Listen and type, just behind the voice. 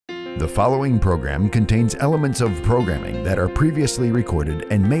The following program contains elements of programming that are previously recorded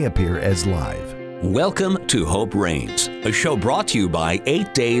and may appear as live. Welcome to Hope Reigns, a show brought to you by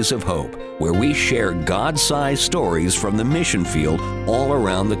 8 Days of Hope, where we share God-sized stories from the mission field all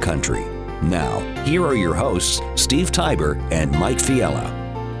around the country. Now, here are your hosts, Steve Tiber and Mike Fiella.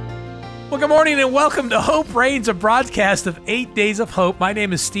 Well, good morning and welcome to Hope Reigns, a broadcast of 8 Days of Hope. My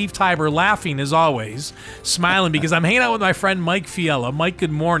name is Steve Tiber, laughing as always, smiling because I'm hanging out with my friend Mike Fiella. Mike,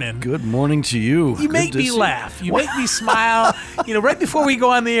 good morning. Good morning to you. You make me laugh. You make me smile. You know, right before we go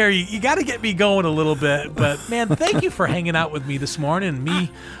on the air, you got to get me going a little bit. But, man, thank you for hanging out with me this morning and me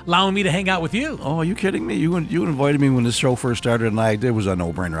allowing me to hang out with you. Oh, are you kidding me? You invited me when this show first started, and it was a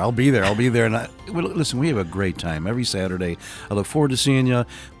no-brainer. I'll be there. And listen, we have a great time every Saturday. I look forward to seeing you.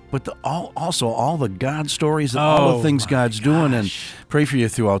 But also all the God stories and all the things God's doing, and pray for you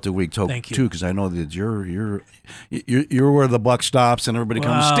throughout the week too, because I know that you're where the buck stops and everybody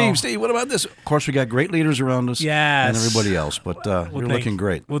comes. Steve, what about this? Of course, we got great leaders around us, and everybody else. But you're looking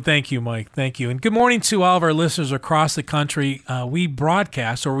great. Well, thank you, Mike. Thank you, and good morning to all of our listeners across the country. We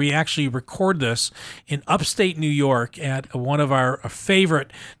broadcast, or we actually record this in upstate New York at one of our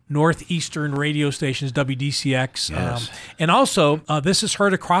favorite northeastern radio stations, WDCX. Yes. And also, this is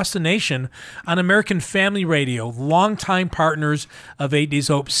heard across the nation on American Family Radio, longtime partners of 8 Days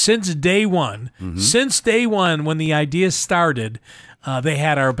Hope since day one. Mm-hmm. Since day one, when the idea started, they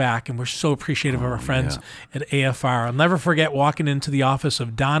had our back, and we're so appreciative of our friends at AFR. I'll never forget walking into the office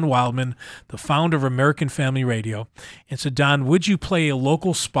of Don Wildman, the founder of American Family Radio, and said, Don, would you play a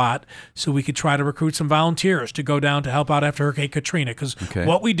local spot so we could try to recruit some volunteers to go down to help out after Hurricane Katrina? Because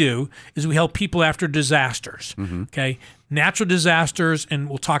what we do is we help people after disasters, natural disasters, and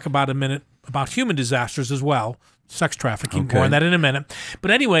we'll talk about in a minute about human disasters as well. Sex trafficking, more on that in a minute.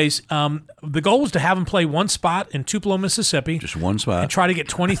 But anyways, the goal was to have him play one spot in Tupelo, Mississippi. Just one spot. And try to get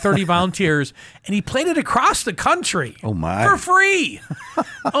 20, 30 volunteers. And he played it across the country. Oh, my. For free.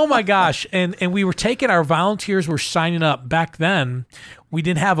 Oh, my gosh. And we were taking our volunteers were signing up. Back then, we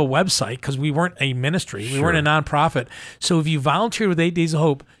didn't have a website because we weren't a ministry. We weren't a nonprofit. So if you volunteered with 8 Days of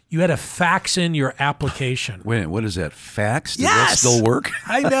Hope, you had to fax in your application. Wait, what is that? Fax? Does that still work?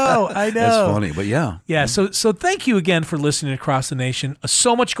 I know. That's funny, but yeah. Yeah, so thank you again for listening across the nation.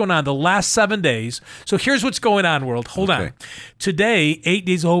 So much going on the last 7 days. So here's what's going on, world. Hold on. Today, 8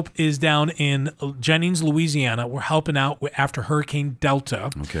 Days of Hope is down in Jennings, Louisiana. We're helping out after Hurricane Delta.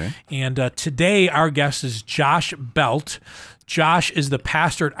 Okay. And today, our guest is Josh Belt. Josh is the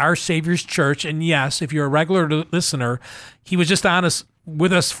pastor at Our Savior's Church. And yes, if you're a regular listener, he was just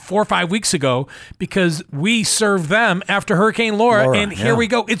with us 4 or 5 weeks ago because we served them after Hurricane Laura, and here we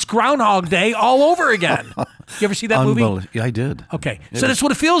go. It's Groundhog Day all over again. You ever see that movie? Yeah, I did. Okay, so that's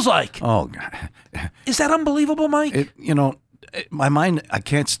what it feels like. Oh, God. Is that unbelievable, Mike? My mind, I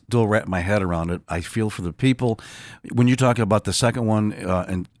can't still wrap my head around it. I feel for the people. When you talk about the second one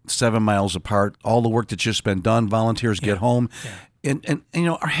and 7 miles apart, all the work that's just been done, volunteers get home. Yeah. And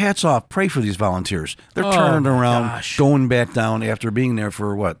our hats off. Pray for these volunteers. They're turning around, going back down after being there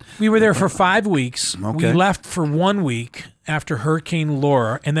for what? We were there for 5 weeks. Okay. We left for 1 week after Hurricane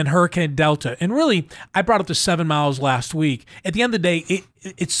Laura and then Hurricane Delta. And really, I brought up the 7 miles last week. At the end of the day,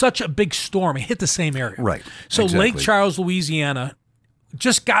 it's such a big storm. It hit the same area. Right. So exactly. Lake Charles, Louisiana,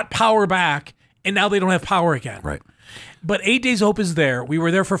 just got power back, and now they don't have power again. Right. But 8 Days Hope is there. We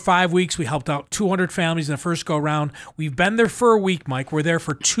were there for 5 weeks. We helped out 200 families in the first go-round. We've been there for a week, Mike. We're there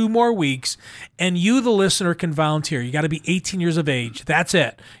for 2 more weeks. And you, the listener, can volunteer. You got to be 18 years of age. That's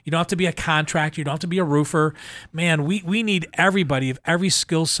it. You don't have to be a contractor. You don't have to be a roofer. Man, we need everybody of every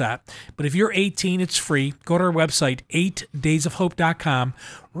skill set. But if you're 18, it's free. Go to our website, 8daysofhope.com.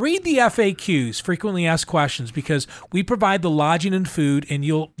 Read the FAQs, frequently asked questions, because we provide the lodging and food, and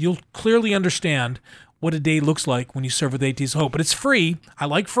you'll clearly understand what a day looks like when you serve with 8 Days of Hope. But it's free. I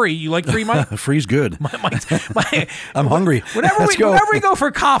like free. You like free, Mike? Free's good. I'm hungry. Whenever we go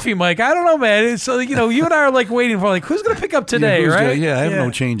for coffee, Mike, I don't know, man. So, you and I are waiting for, who's going to pick up today, right? I have no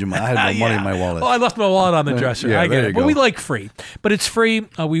change I have no money in my wallet. Oh, I left my wallet on the dresser. I get it. But we like free. But it's free.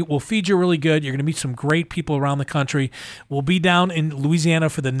 We'll feed you really good. You're going to meet some great people around the country. We'll be down in Louisiana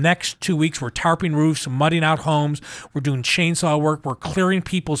for the next 2 weeks. We're tarping roofs, mudding out homes. We're doing chainsaw work. We're clearing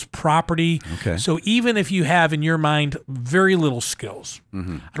people's property. Okay. So even if you have in your mind very little skills, I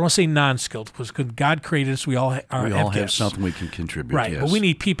don't want to say non-skilled, because God created us, we all have something we can contribute. Right, yes. But we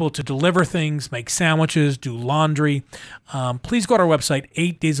need people to deliver things, make sandwiches, do laundry. Please go to our website,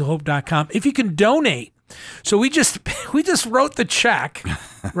 8daysofhope.com. If you can donate. So we just wrote the check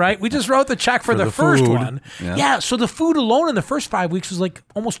right? We just wrote the check for the first food. one. Yeah. So the food alone in the first 5 weeks was like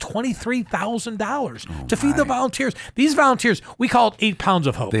almost $23,000 to feed the volunteers. These volunteers, we call it 8 pounds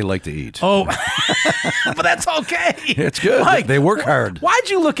of hope. They like to eat. Oh, but that's okay. It's good. Mike, they work hard. Why'd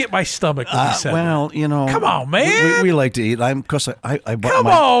you look at my stomach when you said that? Well, you know. Come on, man. We like to eat. I bought Come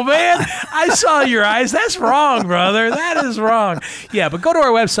on, man. I saw your eyes. That's wrong, brother. That is wrong. Yeah, but go to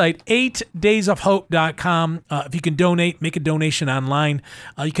our website, 8daysofhope.com. If you can donate, make a donation online.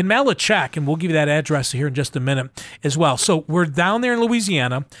 You can mail a check, and we'll give you that address here in just a minute as well. So we're down there in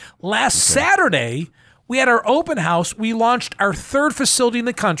Louisiana. Last Saturday, we had our open house. We launched our third facility in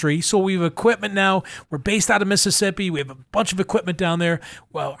the country. So we have equipment now. We're based out of Mississippi. We have a bunch of equipment down there.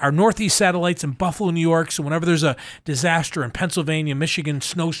 Well, our Northeast satellites in Buffalo, New York. So whenever there's a disaster in Pennsylvania, Michigan,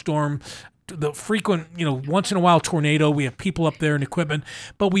 snowstorm, the frequent, once in a while tornado, we have people up there and equipment.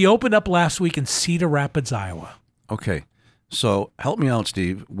 But we opened up last week in Cedar Rapids, Iowa. Okay. So help me out,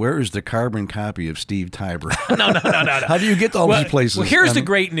 Steve. Where is the carbon copy of Steve Tiber? No. How do you get to all these places? Well, here's the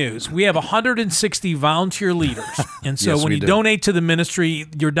great news. We have 160 volunteer leaders. And so Yes, when we you do. donate to the ministry,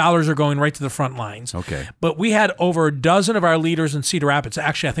 your dollars are going right to the front lines. Okay. But we had over a dozen of our leaders in Cedar Rapids.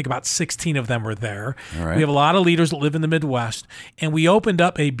 Actually, I think about 16 of them were there. All right. We have a lot of leaders that live in the Midwest. And we opened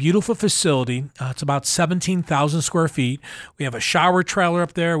up a beautiful facility. It's about 17,000 square feet. We have a shower trailer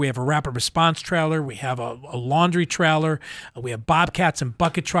up there. We have a rapid response trailer. We have a laundry trailer. We have bobcats and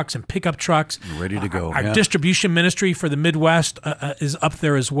bucket trucks and pickup trucks. Ready to go. Our Yeah. distribution ministry for the Midwest is up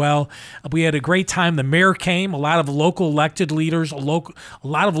there as well. We had a great time. The mayor came, a lot of local elected leaders, a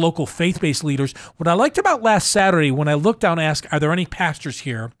lot of local faith-based leaders. What I liked about last Saturday, when I looked down and asked, are there any pastors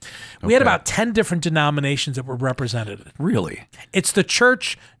here? We had Okay. about 10 different denominations that were represented. Really? It's the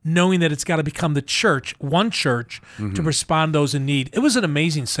church knowing that it's got to become the church, one church, to respond to those in need. It was an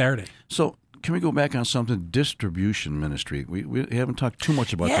amazing Saturday. So can we go back on something? Distribution ministry. We haven't talked too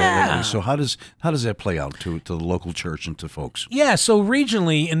much about that Yeah. lately. So how does that play out to the local church and to folks? Yeah, so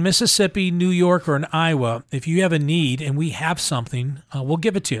regionally in Mississippi, New York, or in Iowa, if you have a need and we have something, we'll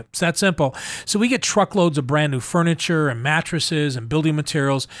give it to you. It's that simple. So we get truckloads of brand new furniture and mattresses and building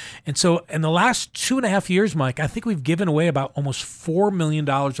materials. And so in the last 2.5 years, Mike, I think we've given away about almost $4 million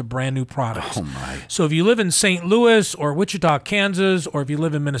of brand new products. Oh, my. So if you live in St. Louis or Wichita, Kansas, or if you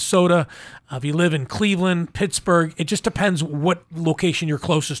live in Minnesota, if you live in Cleveland, Pittsburgh, it just depends what location you're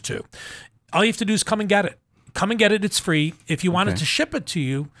closest to. All you have to do is come and get it. Come and get it. It's free. If you wanted to ship it to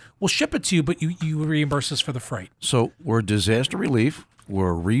you, we'll ship it to you, but you reimburse us for the freight. So we're disaster relief.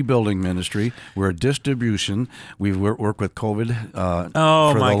 We're a rebuilding ministry. We're a distribution. We work with COVID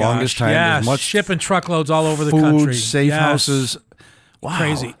for the longest time. Yes, There's much shipping truckloads all over the food, country. safe Yes. houses. Wow.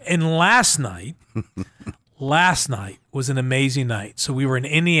 Crazy. And last night was an amazing night. So we were in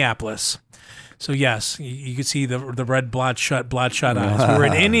Indianapolis. So yes, you could see the red bloodshot eyes. We were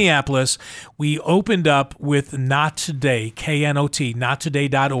in Indianapolis. We opened up with Not Today, KNOT,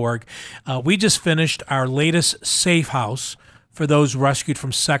 nottoday.org. We just finished our latest safe house for those rescued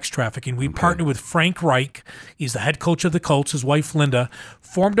from sex trafficking. We partnered with Frank Reich. He's the head coach of the Colts. His wife, Linda,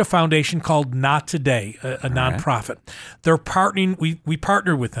 formed a foundation called Not Today, a nonprofit. They're partnering. We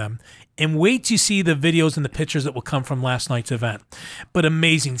partnered with them. And wait to see the videos and the pictures that will come from last night's event. But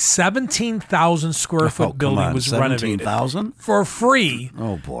amazing, 17,000 square foot building was renovated 17,000 for free.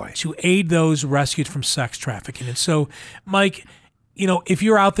 Oh boy! To aid those rescued from sex trafficking. And so, Mike, if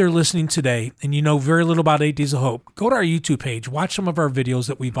you're out there listening today and you know very little about 8 Days of Hope, go to our YouTube page, watch some of our videos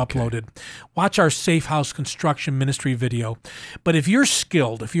that we've uploaded, watch our Safe House Construction Ministry video. But if you're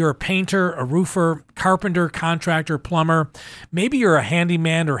skilled, if you're a painter, a roofer, carpenter, contractor, plumber, maybe you're a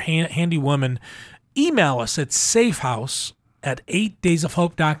handyman or handy woman, email us at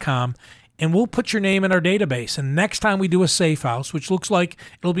safehouse@8daysofhope.com. And we'll put your name in our database. And next time we do a safe house, which looks like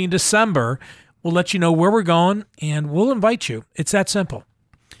it'll be in December, we'll let you know where we're going, and we'll invite you. It's that simple.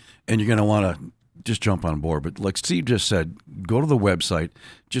 And you're going to want to just jump on board. But like Steve just said, go to the website,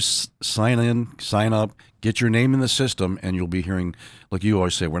 just sign in, sign up, get your name in the system, and you'll be hearing, like you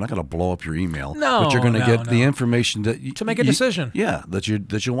always say, we're not going to blow up your email. No, but you're going to get the no. information that To make a decision. Yeah, that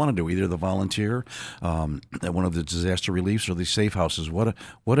you'll want to do, either the volunteer at one of the disaster reliefs or the safe houses. What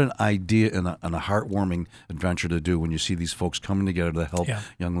an idea and a heartwarming adventure to do when you see these folks coming together to help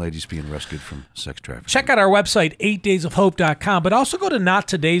young ladies being rescued from sex trafficking. Check out our website, 8daysofhope.com, but also go to Not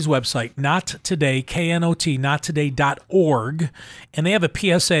Today's website, Not Today, KNOT, nottoday.org, and they have a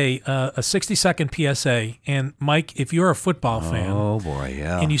PSA, a 60-second PSA. And Mike, if you're a football fan, oh boy,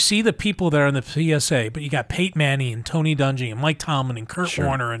 yeah, and you see the people that are in the PSA, but you got Peyton Manning and Tony Dungy and Mike Tomlin and Kurt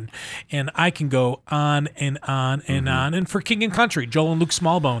Warner, and I can go on and on and on. And for King and Country, Joel and Luke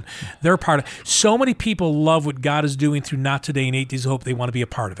Smallbone, they're part of. So many people love what God is doing through Not Today and 8 Days of Hope. They want to be a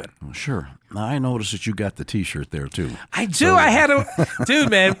part of it. Sure. Now, I noticed that you got the T-shirt there too. I do. So, I had a dude,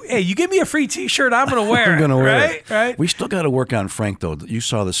 man. Hey, you give me a free T-shirt, I'm gonna wear it. I'm gonna wear it. Right. We still got to work on Frank though. You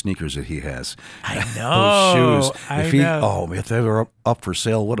saw the sneakers that he has. I know. Those shoes. If they were up for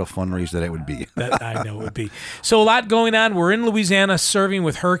sale, what a fundraiser that would be. I know it would be. So a lot going on. We're in Louisiana serving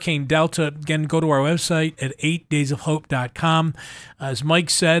with Hurricane Delta. Again, go to our website at 8daysofhope.com. As Mike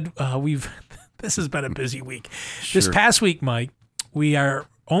said, this has been a busy week. Sure. This past week, Mike, we are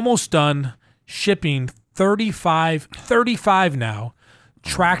almost done shipping 35 now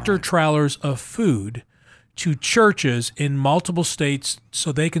tractor trailers of food to churches in multiple states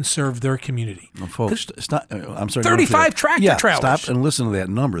so they can serve their community. Well, folks, stop. I'm sorry. 35 tractor trailers. Stop and listen to that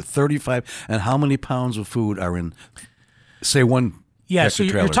number. 35. And how many pounds of food are in, say, one so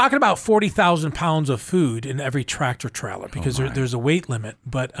you're talking about 40,000 pounds of food in every tractor trailer because there's a weight limit.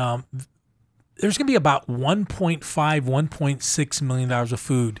 But there's going to be about $1.6 million of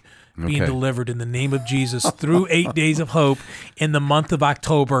food being delivered in the name of Jesus through 8 Days of Hope in the month of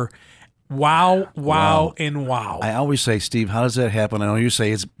October. Wow, and wow. I always say, Steve, how does that happen? I know you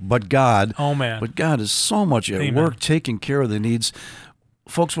say it's but God. Oh, man. But God is so much at work taking care of the needs.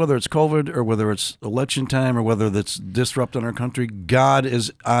 Folks, whether it's COVID or whether it's election time or whether that's disrupting our country, God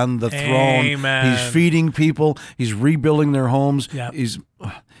is on the throne. Amen. He's feeding people. He's rebuilding their homes. Yep. He's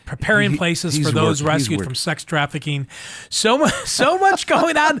preparing places for those rescued from sex trafficking. So much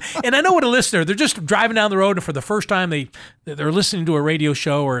going on. And I know what a listener, they're just driving down the road and for the first time they're listening to a radio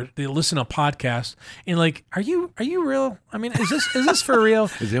show or they listen to a podcast and like, are you real? I mean, is this for real?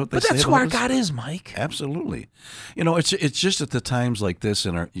 Is that what they but say that's where God is, Mike. Absolutely. You know, it's just at the times like this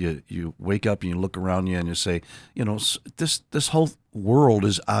and you wake up and you look around you and you say, you know, this whole world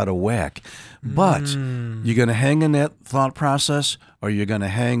is out of whack. But you're going to hang in that thought process or you're going to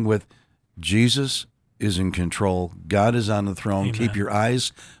hang with Jesus is in control. God is on the throne. Amen. Keep your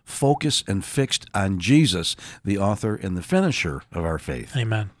eyes focused and fixed on Jesus, the author and the finisher of our faith.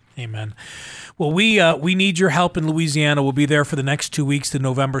 Amen. Well, we need your help in Louisiana. We'll be there for the next 2 weeks to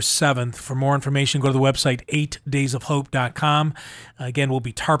November 7th. For more information, go to the website 8daysofhope.com. Again, we'll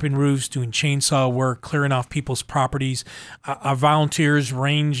be tarping roofs, doing chainsaw work, clearing off people's properties. Our volunteers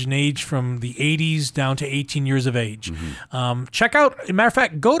range in age from the 80s down to 18 years of age. Check out, as a matter of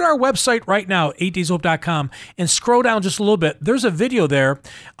fact, go to our website right now, 8daysofhope.com, and scroll down just a little bit. There's a video there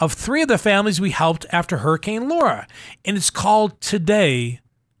of 3 of the families we helped after Hurricane Laura, and it's called Today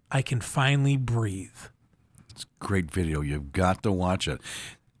I Can Finally Breathe. It's a great video. You've got to watch it.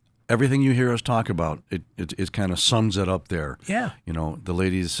 Everything you hear us talk about, it kind of sums it up there. Yeah. You know, the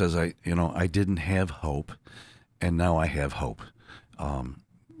lady says, I didn't have hope, and now I have hope.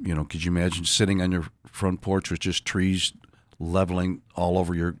 Could you imagine sitting on your front porch with just trees leveling all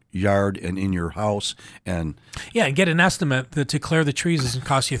over your yard and in your house, and get an estimate that to clear the trees is going to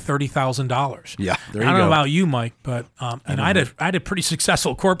cost you $30,000. Yeah, there I you go. don't know about you, Mike, but I had a pretty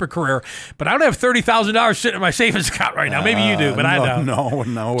successful corporate career, but I don't have $30,000 sitting in my savings account right now. Maybe you do, but I don't.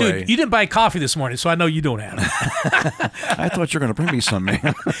 No way. Dude, you didn't buy coffee this morning, so I know you don't have it. I thought you were going to bring me some,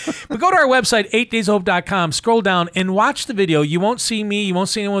 man. But go to our website, 8dayshope.com, scroll down, and watch the video. You won't see me. You won't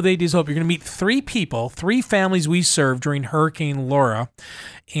see anyone with 8 Days Hope. You're going to meet 3 people, 3 families we served during Hurricane Laura.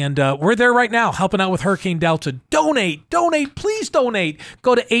 And we're there right now helping out with Hurricane Delta. Donate, please donate.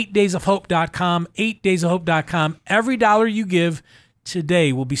 Go to 8daysofhope.com, 8daysofhope.com. Every dollar you give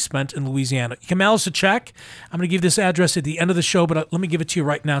today will be spent in Louisiana. You can mail us a check. I'm going to give this address at the end of the show, but let me give it to you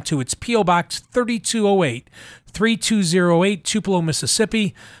right now, too. It's P.O. Box 3208, 3208, Tupelo,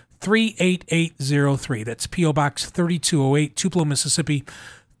 Mississippi, 38803. That's P.O. Box 3208, Tupelo, Mississippi,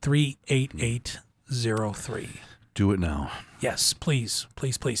 38803. Do it now. Yes, please.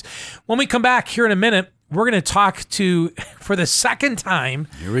 When we come back here in a minute, we're going to talk to, for the second time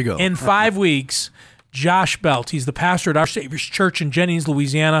here we go. in 5 weeks, Josh Belt. He's the pastor at Our Savior's Church in Jennings,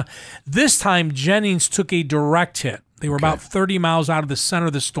 Louisiana. This time, Jennings took a direct hit. They were about 30 miles out of the center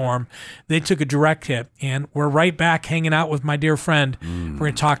of the storm. They took a direct hit, and we're right back hanging out with my dear friend. We're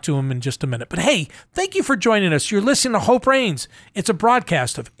going to talk to him in just a minute. But hey, thank you for joining us. You're listening to Hope Reigns. It's a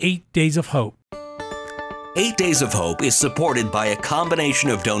broadcast of 8 Days of Hope. 8 Days of Hope is supported by a combination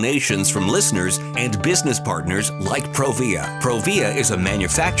of donations from listeners and business partners like Provia. Provia is a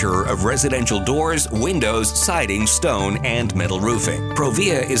manufacturer of residential doors, windows, siding, stone, and metal roofing.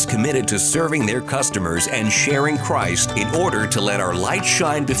 Provia is committed to serving their customers and sharing Christ in order to let our light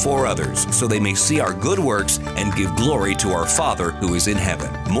shine before others so they may see our good works and give glory to our Father who is in heaven.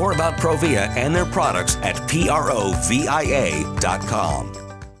 More about Provia and their products at provia.com.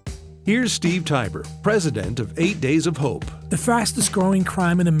 Here's Steve Tiber, president of 8 Days of Hope. The fastest growing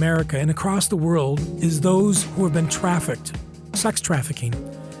crime in America and across the world is those who have been trafficked, sex trafficking.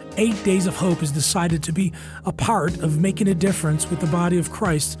 8 Days of Hope has decided to be a part of making a difference with the body of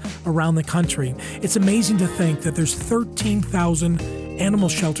Christ around the country. It's amazing to think that there's 13,000 animal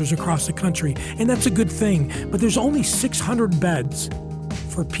shelters across the country, and that's a good thing, but there's only 600 beds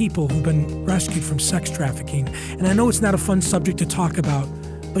for people who've been rescued from sex trafficking. And I know it's not a fun subject to talk about,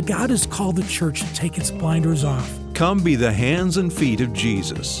 but God has called the church to take its blinders off. Come be the hands and feet of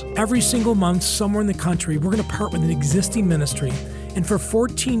Jesus. Every single month, somewhere in the country, we're going to partner with an existing ministry. And for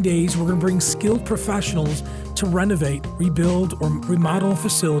 14 days, we're going to bring skilled professionals to renovate, rebuild, or remodel a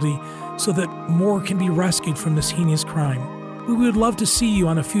facility so that more can be rescued from this heinous crime. We would love to see you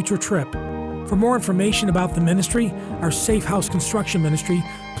on a future trip. For more information about the ministry, our Safe House Construction Ministry,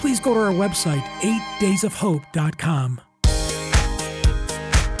 please go to our website, 8daysofhope.com.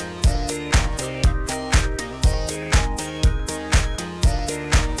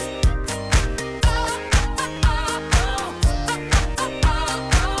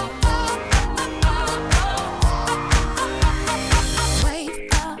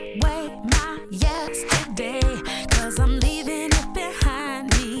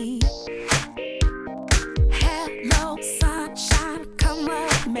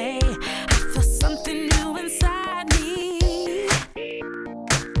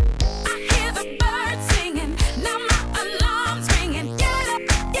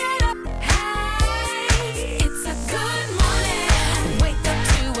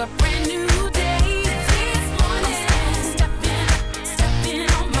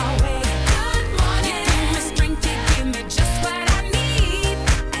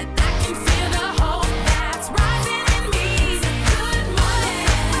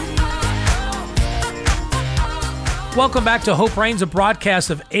 Welcome back to Hope Reigns, a broadcast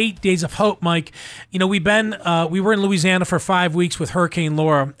of 8 Days of Hope, Mike. You know, we were in Louisiana for 5 weeks with Hurricane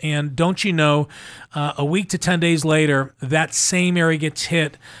Laura, and don't you know, a week to 10 days later, that same area gets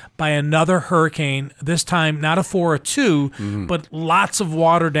hit by another hurricane, this time not a 4 or 2, but lots of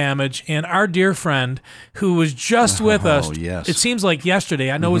water damage. And our dear friend who was just with us, yes. It seems like yesterday,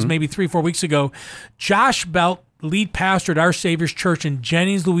 I know it was maybe 3-4 weeks ago, Josh Belt, lead pastor at Our Savior's Church in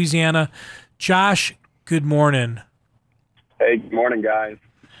Jennings, Louisiana. Josh, good morning. Hey, good morning, guys.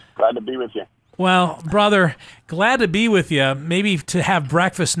 Glad to be with you. Well, brother, glad to be with you. Maybe to have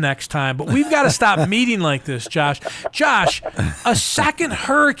breakfast next time, but we've got to stop meeting like this, Josh. Josh, a second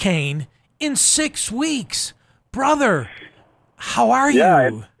hurricane in 6 weeks. Brother, how are you?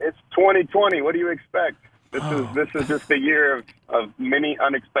 Yeah, it's 2020. What do you expect? This is just a year of many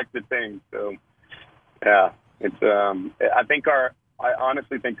unexpected things. So, yeah, it's I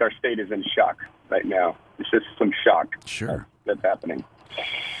honestly think our state is in shock right now. It's just some shock. Sure. That's happening.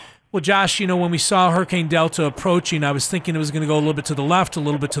 Well, Josh, you know, when we saw Hurricane Delta approaching, I was thinking it was going to go a little bit to the left, a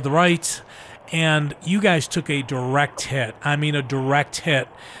little bit to the right, and you guys took a direct hit. I mean, a direct hit.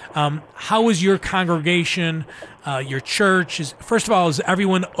 How is your congregation, your church? First of all, is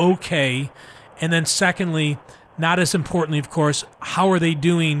everyone okay? And then secondly, not as importantly, of course, how are they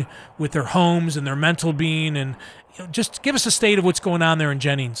doing with their homes and their mental being? And just give us a state of what's going on there in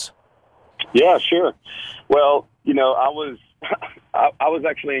Jennings. Yeah, sure. Well, you know, I was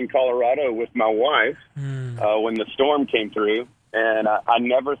actually in Colorado with my wife when the storm came through, and I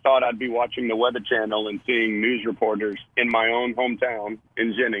never thought I'd be watching the Weather Channel and seeing news reporters in my own hometown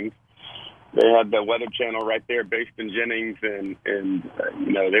in Jennings. They had the Weather Channel right there, based in Jennings, and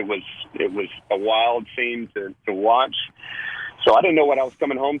you know, it was a wild scene to watch. So I didn't know what I was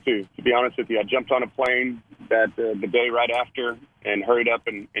coming home to be honest with you. I jumped on a plane the day right after and hurried up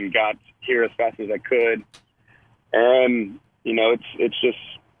and got here as fast as I could. And, you know, it's just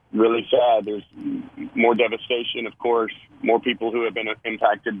really sad. There's more devastation, of course, more people who have been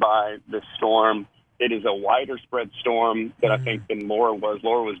impacted by this storm. It is a wider spread storm that I think than Laura was.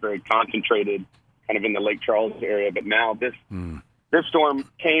 Laura was very concentrated kind of in the Lake Charles area. But now this storm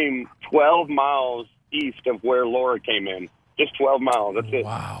came 12 miles east of where Laura came in. Just 12 miles. That's it.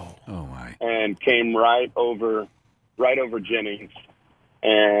 Wow. Oh, my. And came right over Jennings.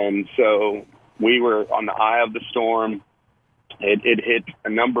 And so we were on the eye of the storm. It hit a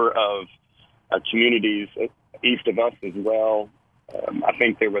number of communities east of us as well. I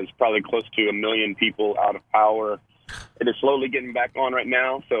think there was probably close to 1 million people out of power. It is slowly getting back on right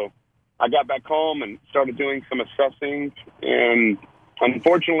now. So I got back home and started doing some assessing. And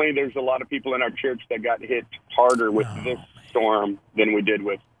unfortunately, there's a lot of people in our church that got hit harder with this storm than we did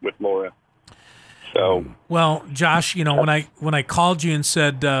with Laura. So, well, Josh, when I called you and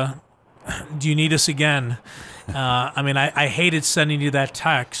said, "Do you need us again?" I hated sending you that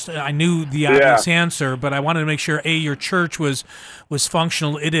text. I knew the obvious answer, but I wanted to make sure your church was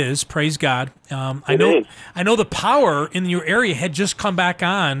functional. It is, praise God. I know the power in your area had just come back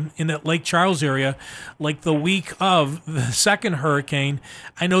on in that Lake Charles area, like the week of the second hurricane.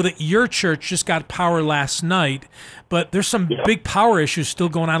 I know that your church just got power last night, but there's some big power issues still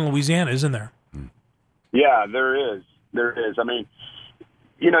going on in Louisiana, isn't there? Yeah, there is. I mean,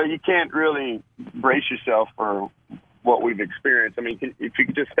 you can't really brace yourself for what we've experienced. I mean, if you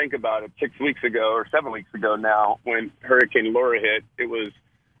could just think about it, 6 weeks ago or 7 weeks ago now, when Hurricane Laura hit, it was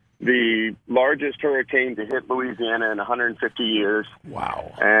the largest hurricane to hit Louisiana in 150 years.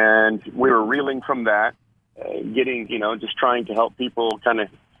 Wow. And we were reeling from that, just trying to help people kind of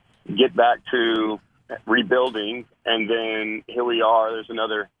get back to rebuilding. And then here we are, there's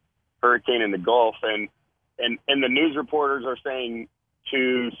another hurricane in the Gulf. And the news reporters are saying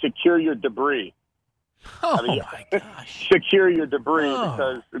to secure your debris. My gosh! Secure your debris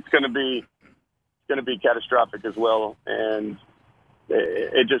because it's going to be catastrophic as well. And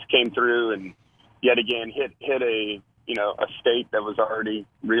it just came through and yet again hit a state that was already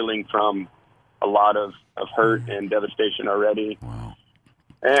reeling from a lot of hurt and devastation already. Wow.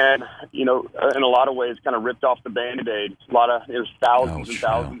 And in a lot of ways, kind of ripped off the Band-Aid. There's thousands and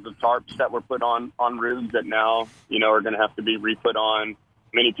thousands of tarps that were put on roofs that now are going to have to be re-put on.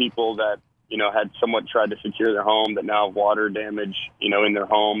 Many people that had somewhat tried to secure their home that now have water damage in their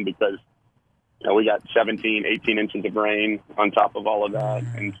home because we got 17, 18 inches of rain on top of all of that,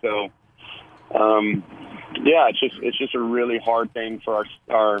 and so it's just a really hard thing for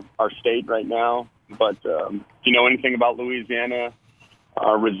our state right now. But if you know anything about Louisiana,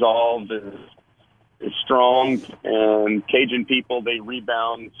 our resolve is strong, and Cajun people, they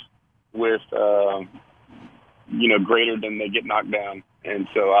rebound with, greater than they get knocked down. And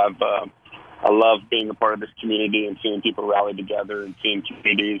so I love being a part of this community and seeing people rally together and seeing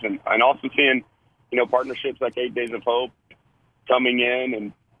communities and also seeing, partnerships like 8 Days of Hope coming in.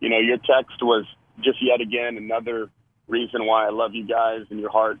 And, your text was just yet again another reason why I love you guys and your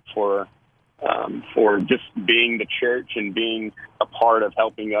heart for just being the church and being a part of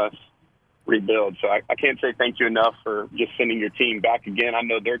helping us rebuild. So I can't say thank you enough for just sending your team back again. I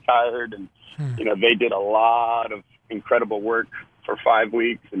know they're tired and, they did a lot of incredible work for 5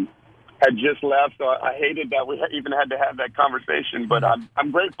 weeks and had just left. So I hated that we even had to have that conversation, but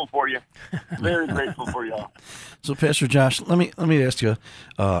I'm grateful for you. Very grateful for y'all. So, Pastor Josh, let me ask you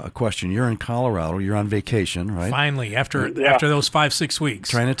a question. You're in Colorado. You're on vacation, right? Finally, after those 5-6 weeks.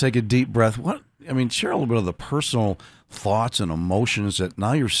 Trying to take a deep breath. Share a little bit of the personal thoughts and emotions that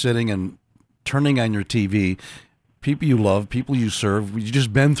now you're sitting and turning on your TV, people you love, people you serve. You've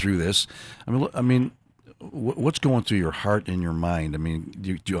just been through this. What's going through your heart and your mind?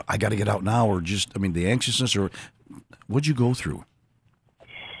 I got to get out now, or just, the anxiousness, or what'd you go through?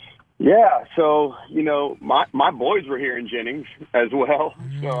 Yeah, so my boys were here in Jennings as well.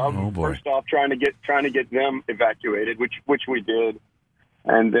 So I was first off trying to get them evacuated, which we did,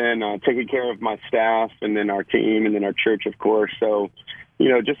 and then taking care of my staff, and then our team, and then our church, of course. So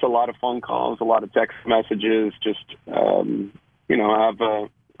just a lot of phone calls, a lot of text messages. Just I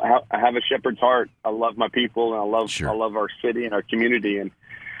have a shepherd's heart. I love my people, and I love our city and our community, and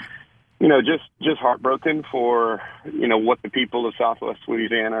just heartbroken for what the people of Southwest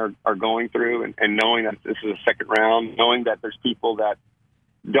Louisiana are going through, and knowing that this is a second round, knowing that there's people that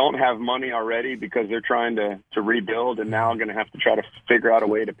don't have money already because they're trying to rebuild, and now going to have to try to figure out a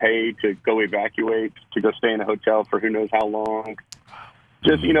way to pay to go evacuate, to go stay in a hotel for who knows how long.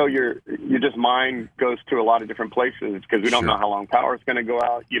 Just, your just mind goes to a lot of different places because we don't know how long power is going to go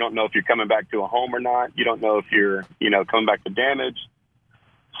out. You don't know if you're coming back to a home or not. You don't know if you're, coming back to damage.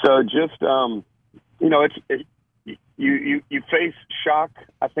 So just, you face shock,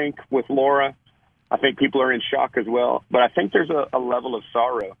 I think, with Laura. I think people are in shock as well. But I think there's a level of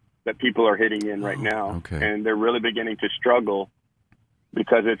sorrow that people are hitting in right now. Okay. And they're really beginning to struggle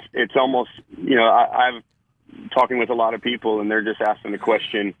because it's almost, I've talking with a lot of people, and they're just asking the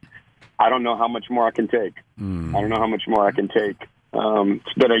question, I don't know how much more I can take. I don't know how much more I can take.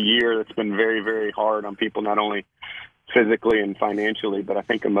 It's been a year that's been very, very hard on people, not only physically and financially, but I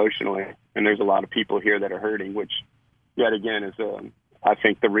think emotionally. And there's a lot of people here that are hurting, which yet again is I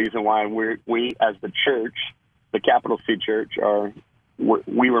think the reason why we as the church, the capital C Church,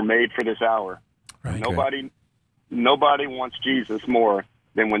 we were made for this hour. Right. Nobody wants Jesus more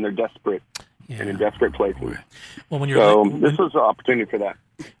than when they're desperate and in desperate places. Well, this was an opportunity for that.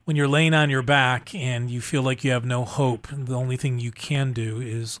 When you're laying on your back and you feel like you have no hope, the only thing you can do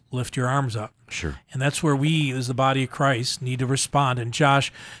is lift your arms up. Sure. And that's where we, as the body of Christ, need to respond. And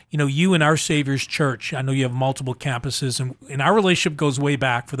Josh, you and Our Savior's Church, I know you have multiple campuses, and our relationship goes way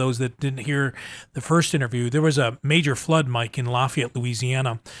back. For those that didn't hear the first interview, there was a major flood, Mike, in Lafayette,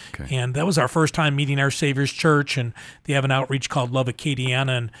 Louisiana. Okay. And that was our first time meeting Our Savior's Church, and they have an outreach called Love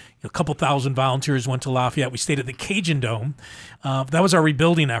Acadiana, and a couple thousand volunteers went to Lafayette. We stayed at the Cajun Dome. That was our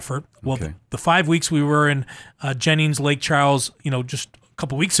rebuilding effort. Well, the 5 weeks we were in Jennings, Lake Charles, just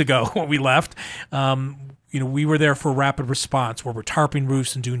couple weeks ago when we left, we were there for rapid response where we're tarping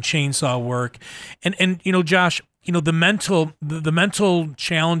roofs and doing chainsaw work. And Josh, the mental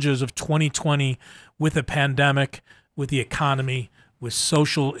challenges of 2020 with a pandemic, with the economy, with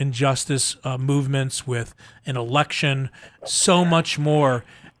social injustice movements, with an election, so much more.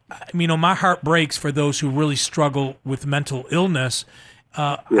 My heart breaks for those who really struggle with mental illness.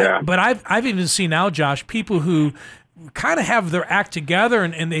 But I've even seen now, Josh, people who kind of have their act together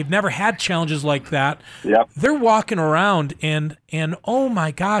and they've never had challenges like that. Yep. They're walking around and oh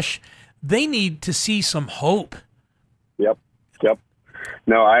my gosh, they need to see some hope. Yep.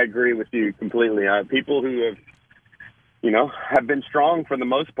 No, I agree with you completely. People who have been strong for the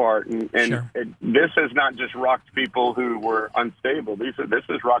most part, and Sure. This has not just rocked people who were unstable. This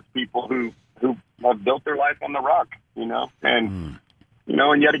has rocked people who have built their life on the rock, and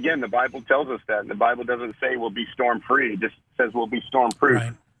and yet again, the Bible tells us that. The Bible doesn't say we'll be storm-free. It just says we'll be storm-proof.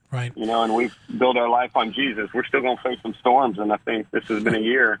 Right. And we've built our life on Jesus. We're still going to face some storms, and I think this has been a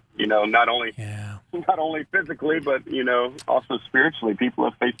year, not only physically, but, also spiritually. People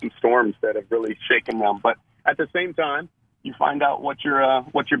have faced some storms that have really shaken them. But at the same time, you find out what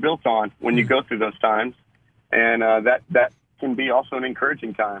you're built on when you go through those times. And that can be also an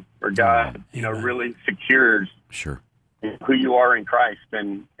encouraging time where God, really secures who you are in Christ.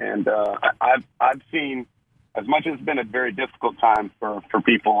 And I've seen, as much as it's been a very difficult time for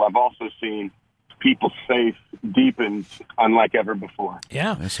people, I've also seen people's faith deepened unlike ever before.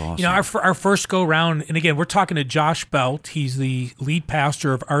 Yeah. That's awesome. Our first go round, and again, we're talking to Josh Belt. He's the lead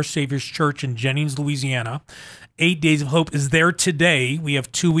pastor of Our Savior's Church in Jennings, Louisiana. 8 Days of Hope is there today. We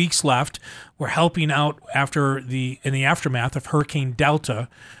have 2 weeks left. We're helping out in the aftermath of Hurricane Delta.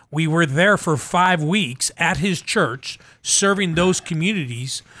 We were there for 5 weeks at his church, serving those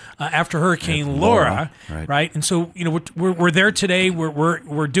communities after Hurricane Laura, right? And so, we're there today.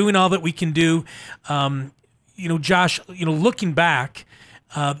 We're doing all that we can do. Josh, looking back,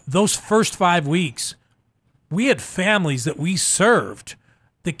 those first 5 weeks, we had families that we served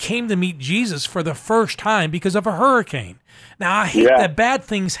that came to meet Jesus for the first time because of a hurricane. Now, I hate that bad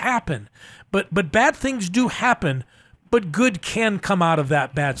things happen, but bad things do happen, but good can come out of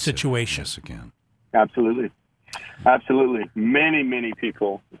that bad situation. Yes, again. Absolutely. Many, many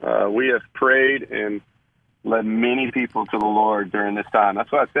people. We have prayed and led many people to the Lord during this time.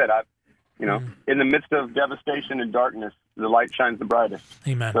 That's what I said. In the midst of devastation and darkness, the light shines the brightest.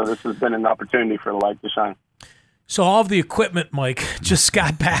 Amen. So this has been an opportunity for the light to shine. So all of the equipment, Mike, just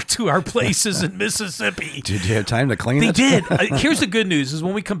got back to our places in Mississippi. Did you have time to clean it? They did. Here's the good news: is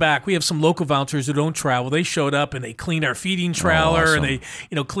when we come back, we have some local volunteers who don't travel. They showed up and they cleaned our feeding trailer, awesome. and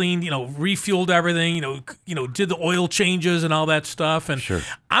they, cleaned, refueled everything, did the oil changes and all that stuff. And Sure.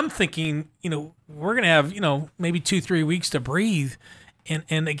 I'm thinking, we're gonna have, maybe 2-3 weeks to breathe.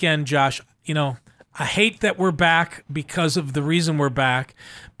 And again, Josh, I hate that we're back because of the reason we're back,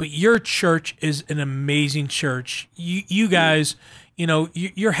 but your church is an amazing church. You guys,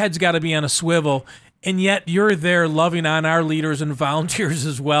 your head's got to be on a swivel, and yet you're there loving on our leaders and volunteers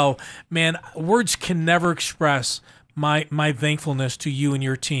as well. Man, words can never express my thankfulness to you and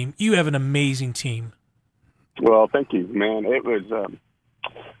your team. You have an amazing team. Well, thank you, man. It was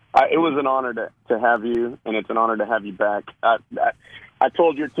an honor to have you, and it's an honor to have you back. I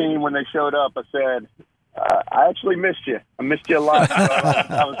told your team when they showed up, I said, I actually missed you. I missed you a lot.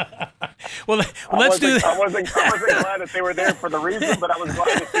 Let's do that. I wasn't glad that they were there for the reason, but I was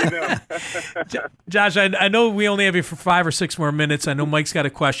glad to see them. Josh, I know we only have you for 5 or 6 more minutes. I know Mike's got a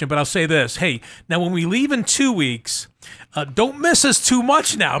question, but I'll say this. Hey, now when we leave in 2 weeks, don't miss us too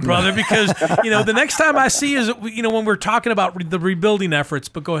much now, brother, because, the next time I see you is, when we're talking about the rebuilding efforts.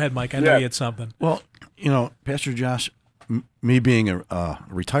 But go ahead, Mike. I know you had something. Well, Pastor Josh, me being a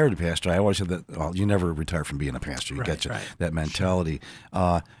retired pastor, I always said that, you never retire from being a pastor. You get that mentality.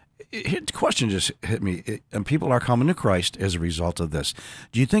 The question just hit me, and people are coming to Christ as a result of this.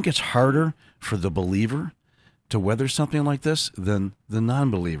 Do you think it's harder for the believer to weather something like this than the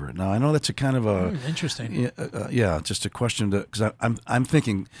non-believer? Now, I know that's a kind of a interesting. Just a question because I'm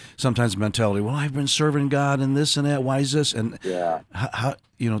thinking sometimes mentality. Well, I've been serving God and this and that. Why is this? And how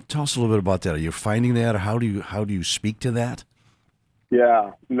tell us a little bit about that. Are you finding that, or how do you speak to that?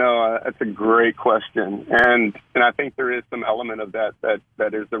 Yeah, no, that's a great question, and I think there is some element of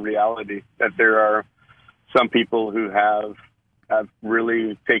that is the reality that there are some people who have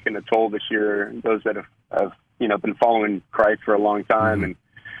really taken a toll this year. Those that have been following Christ for a long time and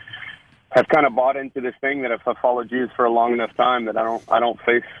have kind of bought into this thing that if I followed Jesus for a long enough time that I don't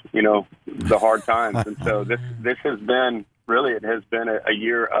face the hard times. And so this has been it has been a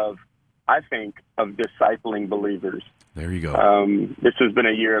year of, I think, of discipling believers. There you go. This has been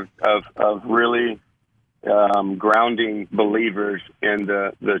a year of really grounding believers in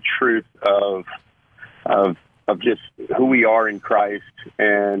the truth of just who we are in Christ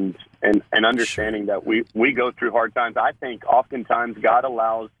and understanding that we go through hard times. I think oftentimes God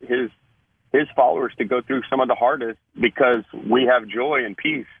allows his followers to go through some of the hardest because we have joy and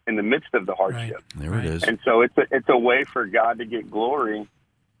peace in the midst of the hardship. Right. There it is. And so it's a way for God to get glory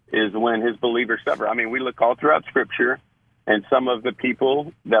is when his believers suffer. I mean, we look all throughout Scripture, and some of the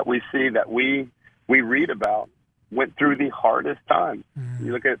people that we see that we read about went through the hardest times.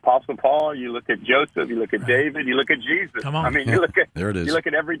 You look at Apostle Paul, you look at Joseph, you look at David, you look at Jesus. Come on. I mean, you look at there it is. You look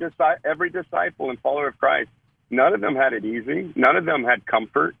at every disciple and follower of Christ. None of them had it easy. None of them had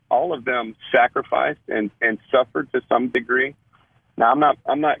comfort. All of them sacrificed and suffered to some degree. Now,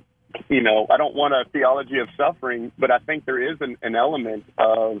 I'm not. I don't want a theology of suffering, but I think there is an element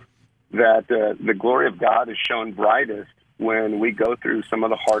of that. The glory of God is shown brightest when we go through some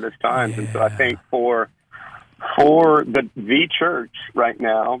of the hardest times, and so I think for the church right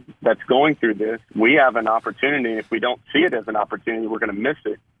now that's going through this, we have an opportunity. If we don't see it as an opportunity, we're going to miss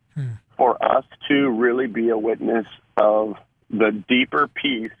it. For us to really be a witness of the deeper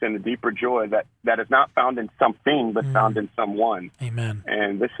peace and the deeper joy that is not found in something, but found in someone. Amen.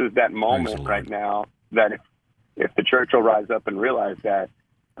 And this is that moment right now that if the church will rise up and realize that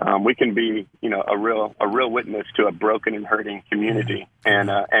we can be, a real witness to a broken and hurting community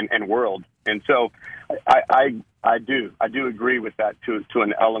and world. And so I do agree with that to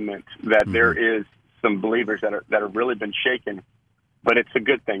an element that there is some believers that are really been shaken, but it's a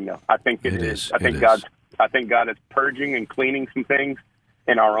good thing though. I think it is. I think God is purging and cleaning some things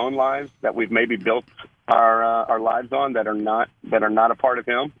in our own lives that we've maybe built our lives on that are not a part of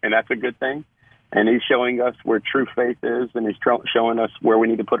Him, and that's a good thing. And He's showing us where true faith is, and He's showing us where we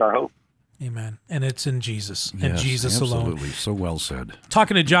need to put our hope. Amen. And it's in Jesus and Jesus absolutely. alone. So well said.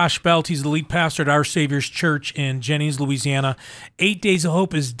 Talking to Josh Belt, he's the lead pastor at Our Savior's Church in Jennings, Louisiana. 8 Days of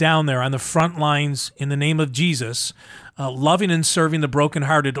Hope is down there on the front lines in the name of Jesus, loving and serving the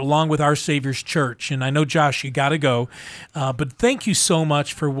brokenhearted along with Our Savior's Church. And I know, Josh, you got to go. But thank you so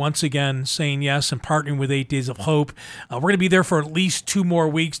much for once again saying yes and partnering with 8 Days of Hope. We're going to be there for at least 2 more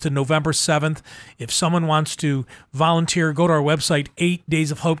weeks to November 7th. If someone wants to volunteer, go to our website,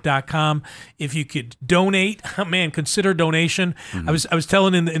 8daysofhope.com. If you could donate, consider donation. I was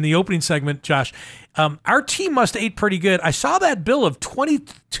telling in the opening segment, Josh, our team must have ate pretty good. I saw that bill of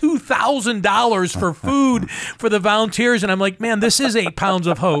 $22,000 for food for the volunteers, and I'm like, man, this is 8 pounds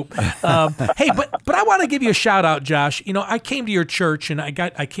of hope. Hey, but I want to give you a shout out, Josh. I came to your church, and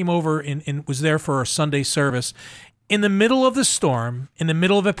I came over and was there for a Sunday service. In the middle of the storm, in the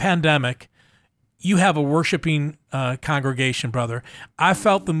middle of a pandemic, you have a worshiping congregation, brother. I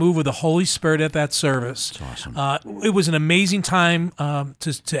felt the move of the Holy Spirit at that service. That's awesome. It was an amazing time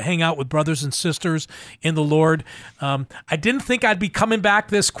to hang out with brothers and sisters in the Lord. I didn't think I'd be coming back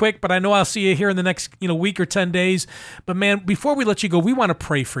this quick, but I know I'll see you here in the next week or 10 days. But man, before we let you go, we want to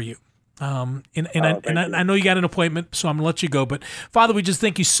pray for you. I know you got an appointment, so I'm going to let you go. But Father, we just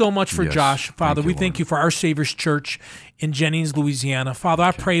thank you so much for Josh. Father, we thank you for Our Savior's Church in Jennings, Louisiana. Father,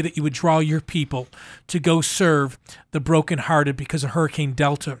 I pray that you would draw your people to go serve the brokenhearted because of Hurricane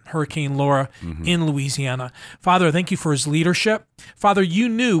Delta, Hurricane Laura in Louisiana. Father, I thank you for his leadership. Father, you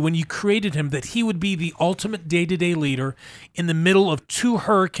knew when you created him that he would be the ultimate day-to-day leader in the middle of 2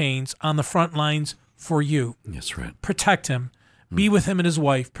 hurricanes on the front lines for you. That's right. Protect him. Be with him and his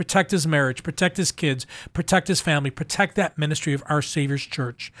wife. Protect his marriage. Protect his kids. Protect his family. Protect that ministry of Our Savior's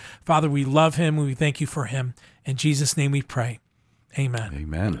Church. Father, we love him and we thank you for him. In Jesus' name we pray. Amen.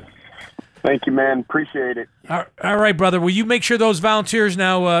 Amen. Thank you, man. Appreciate it. All right, brother. Will you make sure those volunteers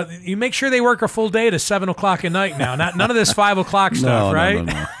now? You make sure they work a full day to 7 o'clock at night now. None of this 5 o'clock stuff, right?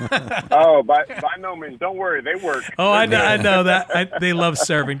 No. Oh, by no means. Don't worry. They work. Oh, I know that. They love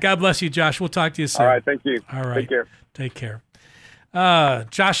serving. God bless you, Josh. We'll talk to you soon. All right. Thank you. All right. Take care. Take care.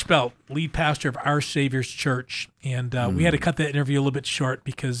 Josh Spelt, lead pastor of Our Savior's Church. And we had to cut that interview a little bit short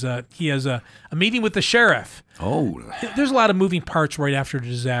because he has a meeting with the sheriff. Oh. There's a lot of moving parts right after the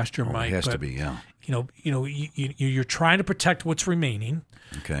disaster, Mike. It has to be, yeah. You're trying to protect what's remaining.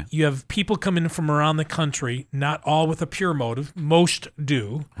 Okay. You have people coming from around the country, not all with a pure motive. Most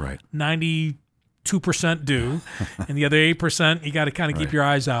do. Right. 92% do. And the other 8%, you got to kind of keep your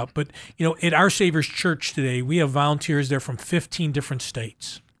eyes out. But, at Our Savior's Church today, we have volunteers there from 15 different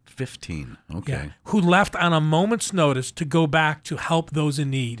states. 15. Okay. Who left on a moment's notice to go back to help those in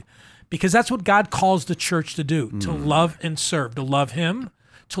need. Because that's what God calls the church to do, to love and serve, to love Him,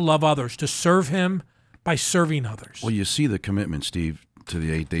 to love others, to serve Him by serving others. Well, you see the commitment, Steve, to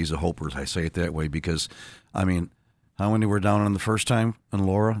the 8 Days of Hopers. I say it that way because, how many were down on the first time in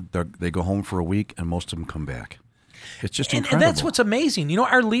Laura? They go home for a week, and most of them come back. It's just incredible. And that's what's amazing.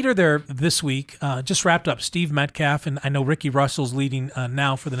 Our leader there this week just wrapped up, Steve Metcalf, and I know Ricky Russell's leading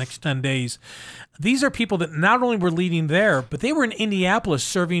now for the next 10 days. These are people that not only were leading there, but they were in Indianapolis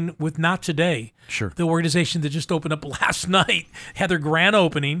serving with Not Today. Sure. The organization that just opened up last night, had their grand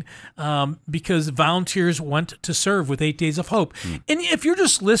opening because volunteers went to serve with 8 Days of Hope. And if you're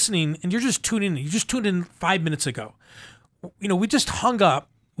just listening and you're just tuning in, you just tuned in 5 minutes ago, we just hung up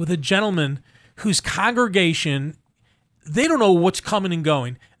with a gentleman whose congregation, they don't know what's coming and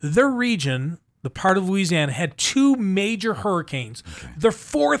going. Their region, the part of Louisiana, had 2 major hurricanes. Okay. The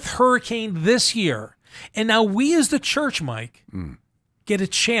 4th hurricane this year. And now we as the church, Mike, get a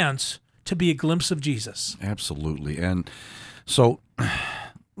chance to be a glimpse of Jesus. Absolutely. And so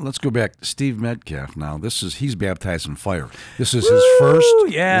let's go back to Steve Metcalf now. He's baptized in fire. This is his first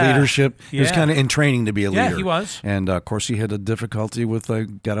leadership. He was kind of in training to be a leader. Yeah, he was. And, of course, he had a difficulty with,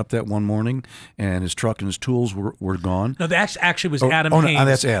 got up that one morning, and his truck and his tools were gone. No, that actually was Adam Haynes. Oh,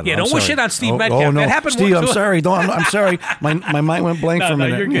 that's Adam. Yeah, don't wish it on Steve Metcalf. Oh, no. That happened Steve, once. I'm sorry. I'm sorry. My mind went blank for a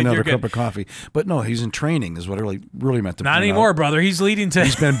minute. You're good, Another you're cup good. of coffee. But, no, he's in training is what I really meant to Not point anymore, out. brother. He's leading to...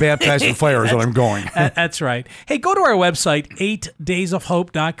 He's been baptized in fire is what I'm going. That's right. Hey, go to our website,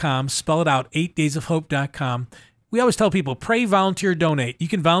 8daysofhope.com. Spell it out, 8daysofhope.com. We always tell people, pray, volunteer, donate. You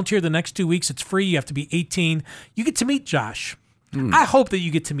can volunteer the next 2 weeks. It's free. You have to be 18. You get to meet Josh. I hope that you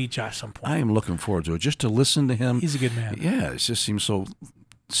get to meet Josh some point. I am looking forward to it, just to listen to him. He's a good man. Yeah, it just seems so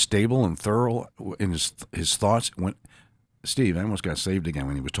stable and thorough in his thoughts. Steve, I almost got saved again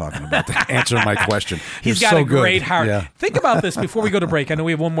when he was talking about that, answering my question. He's got a great good. heart. Yeah. Think about this before we go to break. I know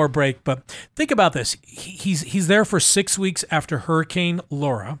we have one more break, but think about this. He's there for 6 weeks after Hurricane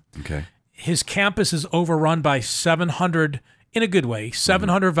Laura. Okay. His campus is overrun by 700, in a good way,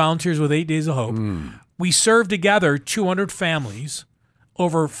 700 volunteers with 8 Days of Hope. We served together 200 families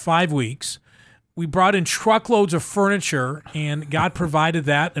over 5 weeks. We brought in truckloads of furniture, and God provided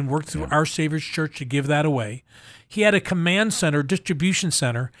that and worked through Our Savior's Church to give that away. He had a command center, distribution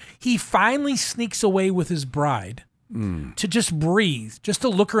center. He finally sneaks away with his bride to just breathe, just to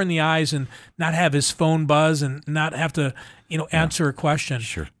look her in the eyes and not have his phone buzz and not have to, answer a question.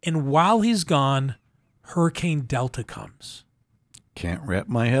 Sure. And while he's gone, Hurricane Delta comes. Can't wrap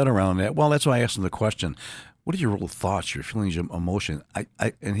my head around that. Well, that's why I asked him the question. What are your real thoughts, your feelings, your emotion? And I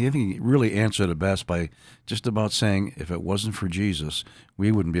think he really answered it best by just about saying, if it wasn't for Jesus,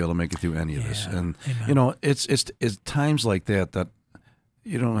 we wouldn't be able to make it through any of this. And, Amen. It's times like that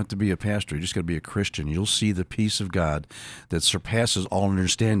you don't have to be a pastor. You just got to be a Christian. You'll see the peace of God that surpasses all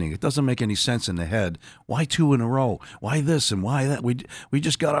understanding. It doesn't make any sense in the head. Why 2 in a row? Why this and why that? We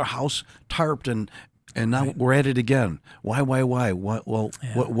just got our house tarped and now we're at it again. Why?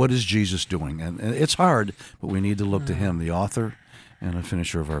 What is Jesus doing? And it's hard, but we need to look to Him, the author and the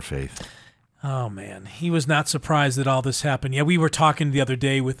finisher of our faith. Oh, man. He was not surprised that all this happened. Yeah, we were talking the other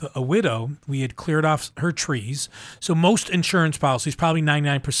day with a widow. We had cleared off her trees. So most insurance policies, probably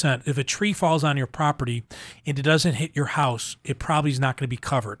 99%, if a tree falls on your property and it doesn't hit your house, it probably is not going to be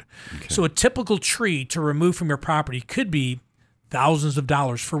covered. Okay. So a typical tree to remove from your property could be thousands of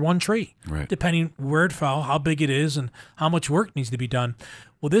dollars for one tree, depending where it fell, how big it is, and how much work needs to be done.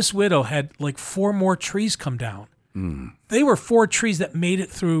 Well, this widow had like 4 more trees come down. They were 4 trees that made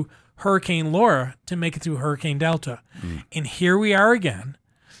it through Hurricane Laura to make it through Hurricane Delta. And here we are again,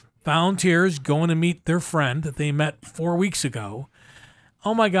 volunteers going to meet their friend that they met 4 weeks ago.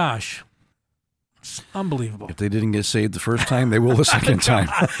 Oh my gosh. It's unbelievable. If they didn't get saved the first time, they will the second time.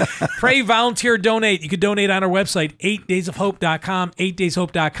 Pray, volunteer, donate. You can donate on our website, 8daysofhope.com,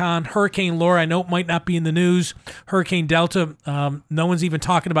 8dayshope.com. Hurricane Laura, I know it might not be in the news. Hurricane Delta, no one's even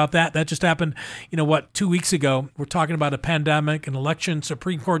talking about that. That just happened, 2 weeks ago. We're talking about a pandemic, an election,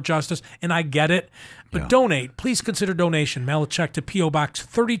 Supreme Court justice, and I get it. But donate. Please consider donation. Mail a check to P.O. Box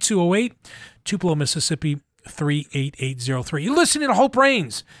 3208, Tupelo, Mississippi, 38803. You're listening to Hope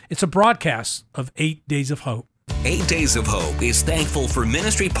Reigns. It's a broadcast of 8 Days of Hope. 8 Days of Hope is thankful for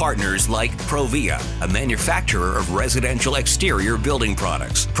ministry partners like Provia, a manufacturer of residential exterior building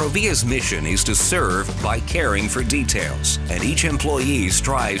products. Provia's mission is to serve by caring for details, and each employee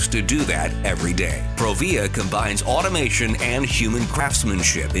strives to do that every day. Provia combines automation and human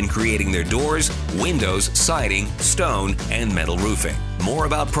craftsmanship in creating their doors, windows, siding, stone, and metal roofing. More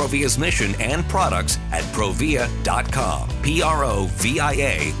about Provia's mission and products at provia.com. PROVIA.com.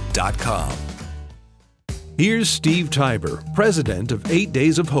 Here's Steve Tiber, president of 8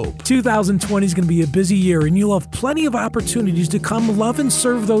 Days of Hope. 2020 is going to be a busy year, and you'll have plenty of opportunities to come love and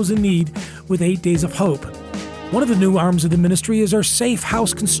serve those in need with 8 Days of Hope. One of the new arms of the ministry is our Safe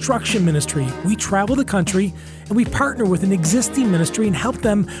House Construction Ministry. We travel the country and we partner with an existing ministry and help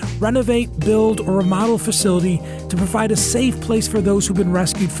them renovate, build, or remodel a facility to provide a safe place for those who've been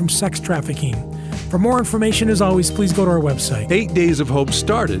rescued from sex trafficking. For more information, as always, please go to our website. 8 Days of Hope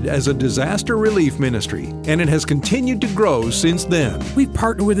started as a disaster relief ministry, and it has continued to grow since then. We've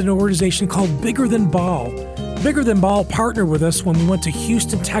partnered with an organization called Bigger Than Ball. Bigger Than Ball partnered with us when we went to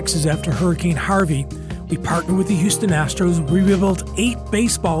Houston, Texas after Hurricane Harvey. We partnered with the Houston Astros. We rebuilt 8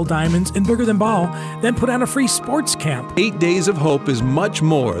 baseball diamonds in Bigger Than Ball, then put on a free sports camp. 8 Days of Hope is much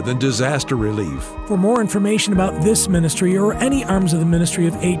more than disaster relief. For more information about this ministry or any arms of the ministry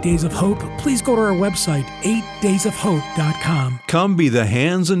of 8 Days of Hope, please go to our website, 8daysofhope.com. Come be the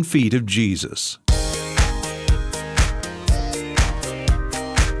hands and feet of Jesus.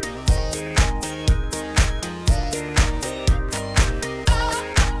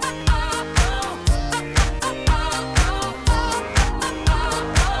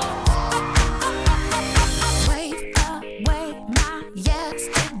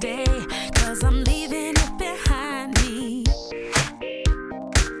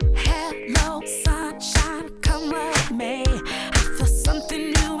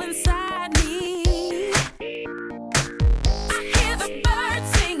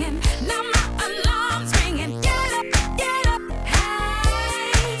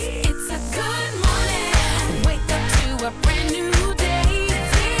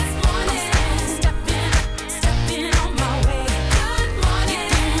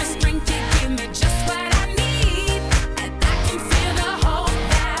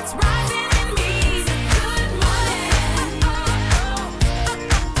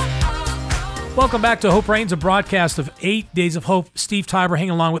 Welcome back to Hope Reigns, a broadcast of 8 Days of Hope. Steve Tiber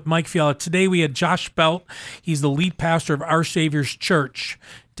hanging along with Mike Fiala. Today we had Josh Belt. He's the lead pastor of Our Savior's Church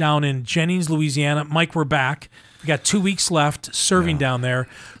down in Jennings, Louisiana. Mike, we're back. We got 2 weeks left serving down there.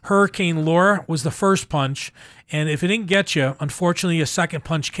 Hurricane Laura was the first punch, and if it didn't get you, unfortunately a second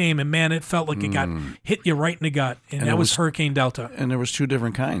punch came, and man, it felt like it got hit you right in the gut, and that was Hurricane Delta. And there was 2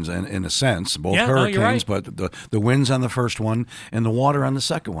 different kinds, and in a sense, both hurricanes, right. But the winds on the first one and the water on the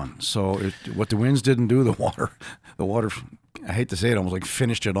second one. So what the winds didn't do, the water, I hate to say it, almost like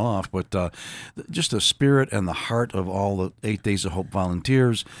finished it off, but just the spirit and the heart of all the 8 Days of Hope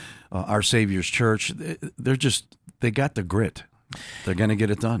volunteers, Our Savior's Church, they got the grit. They're going to get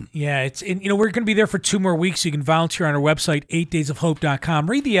it done. Yeah, we're going to be there for 2 more weeks. You can volunteer on our website, 8daysofhope.com.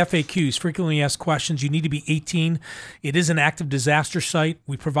 Read the FAQs, frequently asked questions. You need to be 18. It is an active disaster site.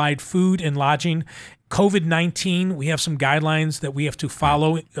 We provide food and lodging. COVID-19, we have some guidelines that we have to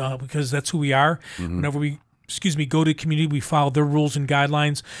follow because that's who we are. Mm-hmm. Whenever we go to community, we follow their rules and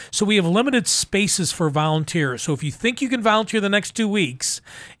guidelines. So we have limited spaces for volunteers. So if you think you can volunteer the next 2 weeks,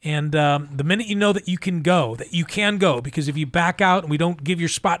 and the minute you know that you can go, because if you back out and we don't give your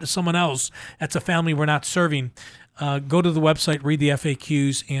spot to someone else, that's a family we're not serving, go to the website, read the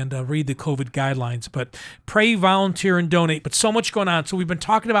FAQs, and read the COVID guidelines. But pray, volunteer, and donate. But so much going on. So we've been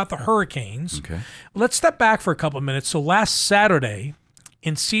talking about the hurricanes. Okay. Let's step back for a couple of minutes. So last Saturday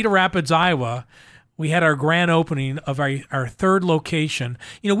in Cedar Rapids, Iowa, we had our grand opening of our third location.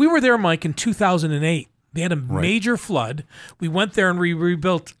 We were there, Mike, in 2008. They had a major flood. We went there and we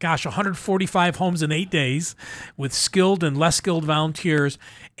rebuilt, 145 homes in 8 days with skilled and less skilled volunteers.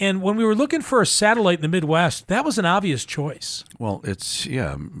 And when we were looking for a satellite in the Midwest, that was an obvious choice. Well, it's,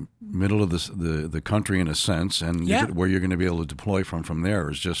 middle of the country in a sense, and where you're going to be able to deploy from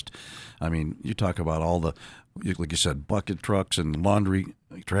there is just, you talk about all the like you said, bucket trucks and laundry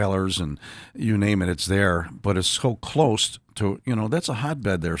trailers and you name it, it's there. But it's so close to, that's a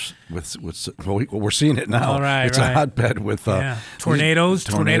hotbed there we're seeing it now. It's a hotbed with tornadoes,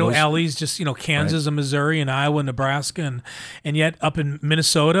 tornado alleys, just, Kansas and Missouri and Iowa and Nebraska. And yet up in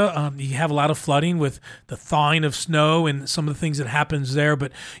Minnesota, you have a lot of flooding with the thawing of snow and some of the things that happens there.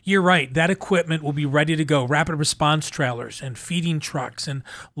 But you're right, that equipment will be ready to go. Rapid response trailers and feeding trucks and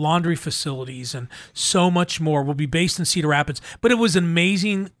laundry facilities and so much more will be based in Cedar Rapids. But it was an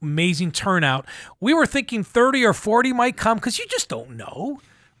amazing turnout. We were thinking 30 or 40 might come because you just don't know,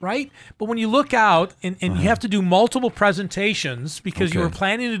 right? But when you look out and you have to do multiple presentations because you were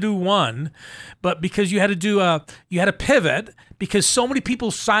planning to do one, but because you had to pivot because so many people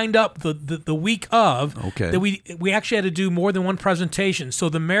signed up the week of that we actually had to do more than one presentation. So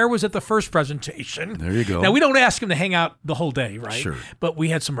the mayor was at the first presentation. There you go. Now, we don't ask him to hang out the whole day, right? Sure. But we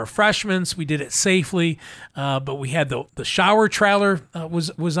had some refreshments. We did it safely. But we had the shower trailer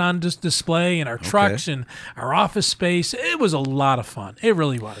was on display and our trucks and our office space. It was a lot of fun. It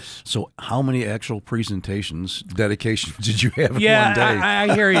really was. So how many actual dedications did you have in one day? Yeah,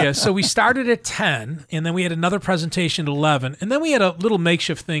 I hear you. So we started at 10, and then we had another presentation at 11, and then we had a little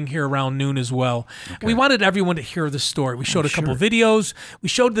makeshift thing here around noon as well. Okay. We wanted everyone to hear the story. We showed a couple videos. We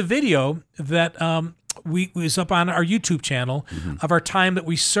showed the video that was up on our YouTube channel of our time that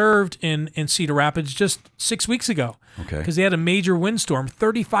we served in Cedar Rapids just 6 weeks ago. Okay. Because they had a major windstorm.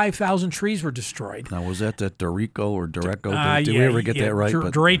 35,000 trees were destroyed. Now, was that Dorico or Dureco? Did we ever get that right?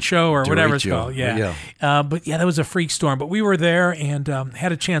 Derecho or whatever it's called. Yeah. But that was a freak storm. But we were there and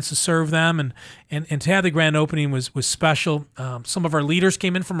had a chance to serve them. And to have the grand opening was special. Some of our leaders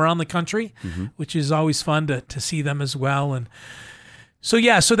came in from around the country, which is always fun to see them as well. And so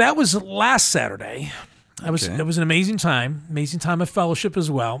that was last Saturday. That was an amazing time of fellowship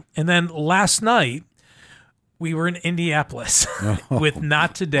as well. And then last night, we were in Indianapolis with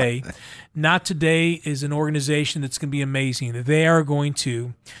Not Today. Not Today is an organization that's going to be amazing. They are going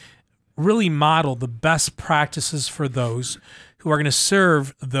to really model the best practices for those who are going to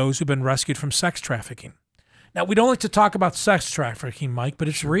serve those who've been rescued from sex trafficking. Now, we don't like to talk about sex trafficking, Mike, but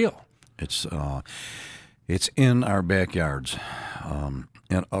it's real. It's in our backyards.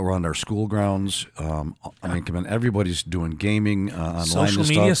 And around our school grounds. Everybody's doing gaming online. Social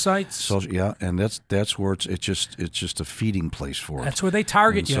media sites. And that's where it's just a feeding place for it. That's where they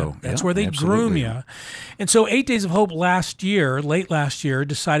target you. That's where they groom you. And so 8 Days of Hope late last year,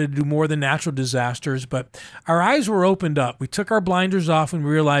 decided to do more than natural disasters, but our eyes were opened up. We took our blinders off and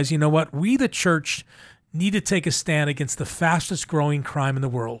we realized, you know what? We, the church, need to take a stand against the fastest growing crime in the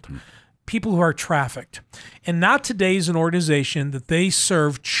world. People who are trafficked. And Not Today is an organization that they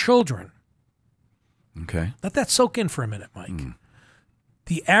serve children. Okay. Let that soak in for a minute, Mike.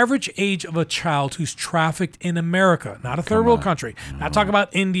 The average age of a child who's trafficked in America, not a third world country, not talking about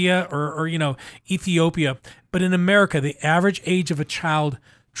India or Ethiopia, but in America, the average age of a child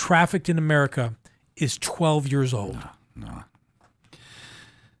trafficked in America is 12 years old. No.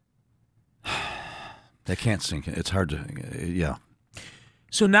 That can't sink in. It's hard to,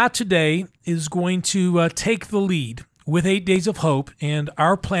 So Not Today is going to take the lead with 8 Days of Hope, and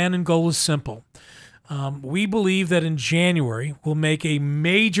our plan and goal is simple. We believe that in January we'll make a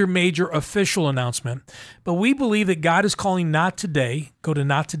major official announcement, but we believe that God is calling Not Today. Go to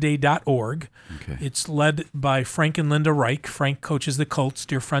nottoday.org. Okay. It's led by Frank and Linda Reich. Frank coaches the Colts,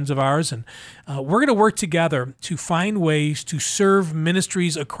 dear friends of ours, and we're going to work together to find ways to serve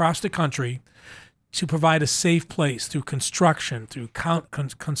ministries across the country to provide a safe place through construction, through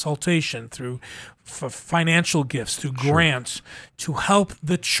consultation, through financial gifts, through grants, to help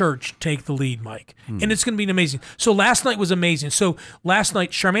the church take the lead, Mike. And it's going to be amazing. So last night was amazing. So last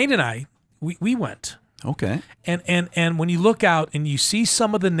night, Charmaine and I, we went. Okay. And when you look out and you see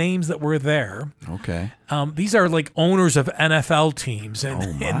some of the names that were there, these are like owners of NFL teams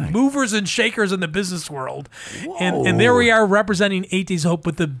and movers and shakers in the business world. And there we are representing 8 Days of Hope,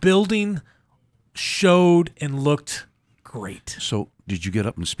 but the building showed and looked great. So, did you get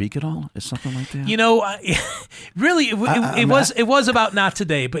up and speak at all? Is something like that? Really, it was about Not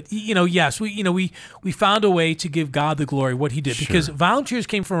Today, but yes, we found a way to give God the glory what He did because volunteers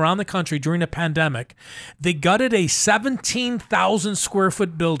came from around the country during the pandemic. They gutted a 17,000 square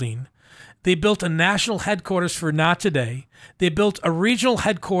foot building. They built a national headquarters for Not Today. They built a regional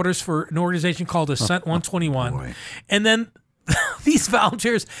headquarters for an organization called Ascent 121, and then these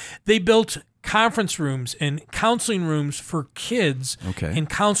volunteers they built conference rooms and counseling rooms for kids and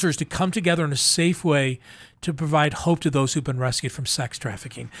counselors to come together in a safe way to provide hope to those who've been rescued from sex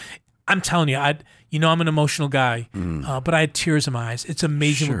trafficking. I'm telling you, I'm an emotional guy, but I had tears in my eyes. It's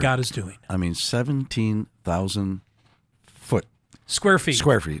amazing what God is doing. I mean, 17,000 foot. Square feet.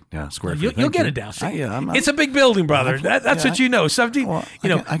 Yeah, square feet. You'll get it down. I'm it's a big building, brother. That's what you know. 17. Well, I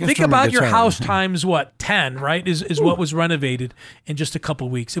can think start about with your guitar. house times what 10, right? Is what was renovated in just a couple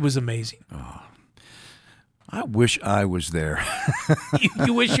of weeks. It was amazing. I wish I was there.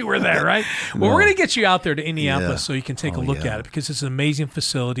 You wish you were there, right? Well, we're going to get you out there to Indianapolis Yeah. so you can take a look yeah. at it because it's an amazing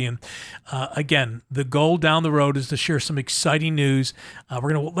facility. And again, the goal down the road is to share some exciting news.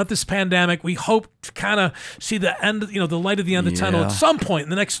 We're going to let this pandemic, we hope to kind of see the end, the light at the end of the tunnel Yeah. at some point in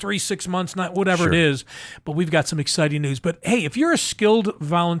the next 3-6 months, not whatever it Sure. is. But we've got some exciting news. But hey, if you're a skilled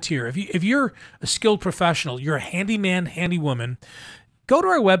volunteer, if you're a skilled professional, you're a handyman, handywoman, go to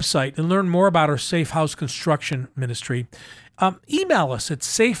our website and learn more about our Safe House Construction Ministry. Email us at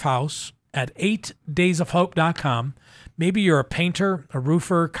safehouse@8daysofhope.com. Maybe you're a painter, a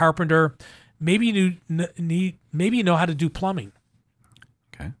roofer, carpenter. Maybe you know how to do plumbing.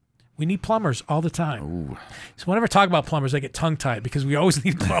 Okay. We need plumbers all the time. So whenever I talk about plumbers, I get tongue-tied because we always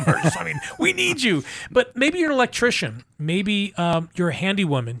need plumbers. I mean, we need you. But maybe you're an electrician. Maybe you're a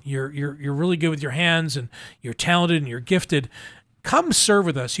handywoman. You're really good with your hands and you're talented and you're gifted. Come serve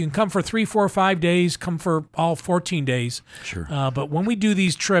with us. You can come for 3, 4, 5 days. Come for all 14 days. Sure. But when we do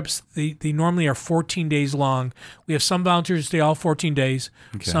these trips, they normally are 14 days long. We have some volunteers stay all 14 days.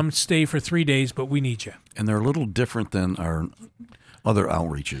 Okay. Some stay for 3 days, but we need you. And they're a little different than our other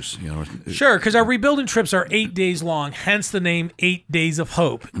outreaches. Sure, because our rebuilding trips are 8 days long, hence the name 8 Days of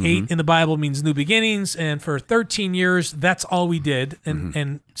Hope. 8 in the Bible means new beginnings, and for 13 years, that's all we did.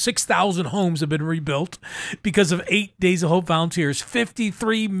 And 6,000 homes have been rebuilt because of 8 Days of Hope volunteers.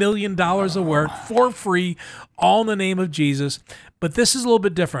 $53 million of work for free, all in the name of Jesus. But this is a little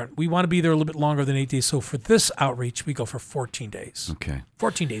bit different. We want to be there a little bit longer than 8 days. So for this outreach, we go for 14 days. Okay.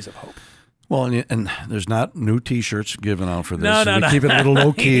 14 Days of Hope. Well, and there's not new T-shirts given out for this. No. We keep it a little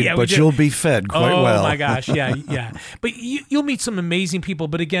low-key, Yeah, we but do. you'll be fed quite well. Oh, my gosh. Yeah. But you'll meet some amazing people.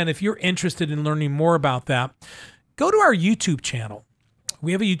 But again, if you're interested in learning more about that, go to our YouTube channel.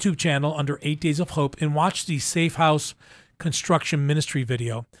 We have a YouTube channel under 8 Days of Hope and watch the Safe House Construction Ministry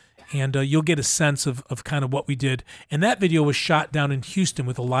video. And you'll get a sense of kind of what we did. And that video was shot down in Houston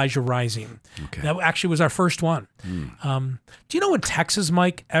with Elijah Rising. Okay. That actually was our first one. Do you know in Texas,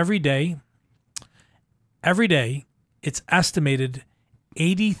 Mike, every day, it's estimated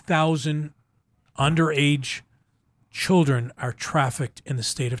 80,000 underage children are trafficked in the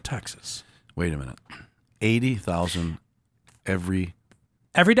state of Texas. Wait a minute. 80,000 every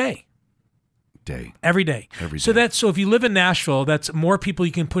Every day. day. Every day. Every So day. if you live in Nashville, that's more people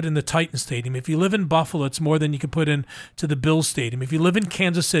you can put in the Titan Stadium. If you live in Buffalo, it's more than you can put in to the Bills Stadium. If you live in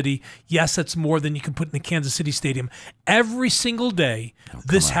Kansas City, yes, that's more than you can put in the Kansas City Stadium. Every single day,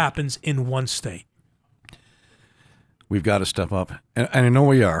 this happens in one state. We've got to step up. And I know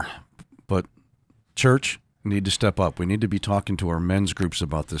we are, but church, we need to step up. We need to be talking to our men's groups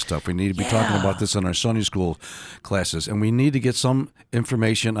about this stuff. We need to be talking about this in our Sunday school classes. And we need to get some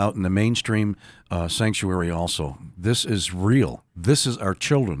information out in the mainstream sanctuary also. This is real. This is our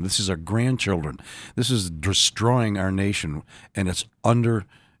children. This is our grandchildren. This is destroying our nation. And it's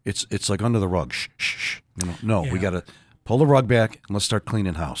like under the rug. Shh. We got to pull the rug back and let's start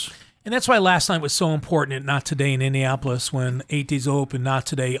cleaning house. And that's why last night was so important at Not Today in Indianapolis when 8 Days of Hope and Not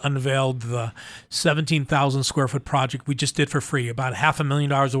Today unveiled the 17,000 square foot project we just did for free. About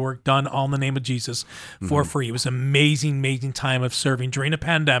 $500,000 of work done all in the name of Jesus for free. It was an amazing time of serving during a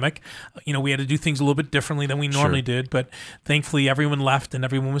pandemic. We had to do things a little bit differently than we normally did, but thankfully everyone left and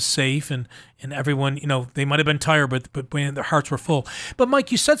everyone was safe and everyone, they might have been tired, but their hearts were full. But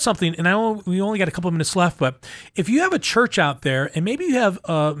Mike, you said something, and we only got a couple of minutes left, but if you have a church out there and maybe you have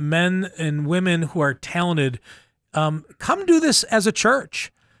men and women who are talented, come do this as a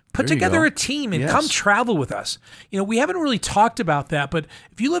church. Put There you together go. a team and Yes. come travel with us. We haven't really talked about that, but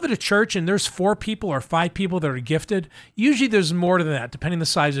if you live at a church and there's 4 people or 5 people that are gifted, usually there's more to that, depending on the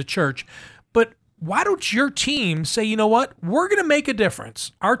size of the church. But why don't your team say, you know what, we're going to make a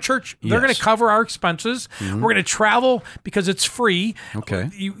difference. Our church, they're going to cover our expenses. We're going to travel because it's free. Okay.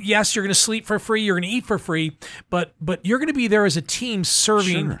 Yes, you're going to sleep for free. You're going to eat for free. But you're going to be there as a team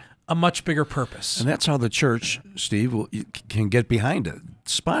serving Sure. a much bigger purpose. And that's how the church, Steve, can get behind it.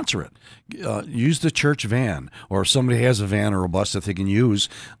 Sponsor it. Use the church van, or if somebody has a van or a bus that they can use,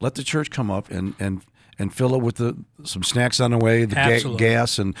 let the church come up and fill it with some snacks on the way, the Absolutely.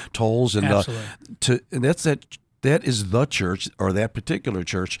 gas and tolls, and Absolutely. and that is the church or that particular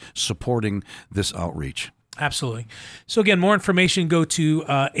church supporting this outreach. Absolutely. So again, more information, go to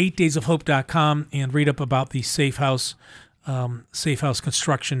 8daysofhope.com and read up about the Safe House Safe House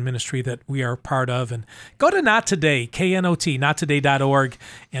Construction Ministry that we are part of. And go to Not Today, KNOT, nottoday.org,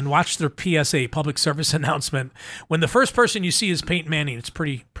 and watch their PSA, public service announcement. When the first person you see is Peyton Manning, it's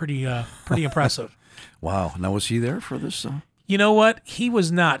pretty impressive. Wow. Now, was he there for this? You know what? He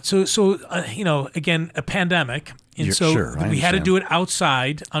was not. So again, a pandemic. And so sure, we had to understand. do it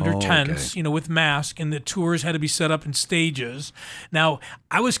outside under tents, okay. with masks, and the tours had to be set up in stages. Now,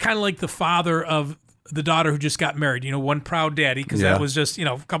 I was kind of like the father of the daughter who just got married, one proud daddy, because Yeah. that was just,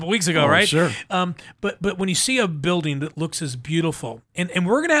 a couple weeks ago, Oh, right? sure. But when you see a building that looks as beautiful, and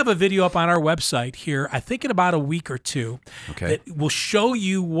we're going to have a video up on our website here, I think in about a week or two, Okay. that will show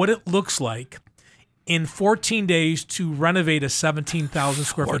you what it looks like in 14 days to renovate a 17,000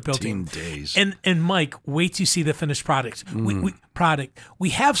 square foot 14 building. days. And Mike, wait till you see the finished product. We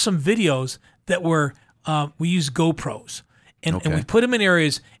have some videos that we use GoPros, and Okay. we put them in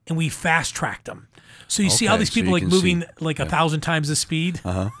areas and we fast tracked them. So you see all Okay, these so people you like can moving see. like 1,000 times the speed.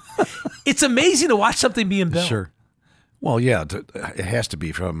 It's amazing to watch something being built. Sure. Well, yeah, it has to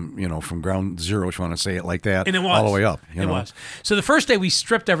be from ground zero, if you want to say it like that, And it was. all the way up. It was. So the first day we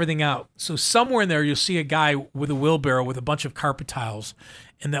stripped everything out. So somewhere in there you'll see a guy with a wheelbarrow with a bunch of carpet tiles.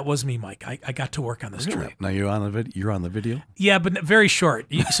 And that was me, Mike. I got to work on this trip. Now you're on the video. Yeah, but very short.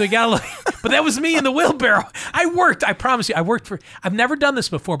 So you got to look. But that was me in the wheelbarrow. I worked. I promise you. I've never done this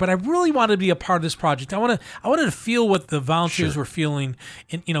before, but I really wanted to be a part of this project. I wanted to feel what the volunteers were feeling,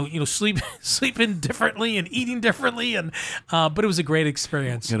 and sleeping differently and eating differently, and but it was a great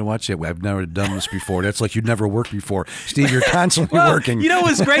experience. You got to watch it. I've never done this before. That's like you've never worked before, Steve. You're constantly working. It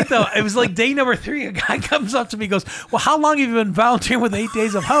was great though. It was like day number 3. A guy comes up to me, and goes, "Well, how long have you been volunteering with 8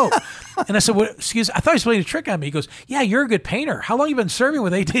 Days of Hope?" And I said, "What? Excuse me, I thought he was playing a trick on me." He goes, "Yeah, you're a good painter. How long have you been serving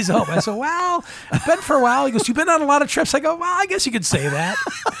with 8 Days of Hope?" I said, "Well, I've been for a while." He goes, "You've been on a lot of trips." I go, "Well, I guess you could say that."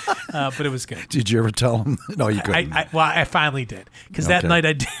 But it was good. Did you ever tell him? No, you couldn't. I finally did, because that Okay. night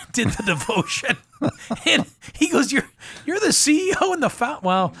I did the devotion, and he goes, "You're the CEO and the founder."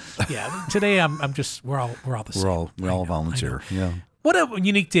 Well, yeah. Today I'm just we're all the same. we all volunteer. Yeah. What a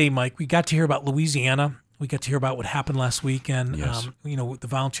unique day, Mike. We got to hear about Louisiana. We got to hear about what happened last weekend. Yes. The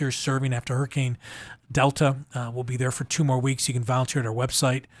volunteers serving after Hurricane Delta will be there for 2 more weeks. You can volunteer at our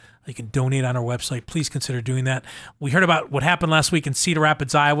website. You can donate on our website. Please consider doing that. We heard about what happened last week in Cedar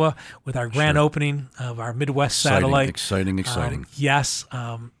Rapids, Iowa, with our grand opening of our Midwest satellite. Exciting. Yes.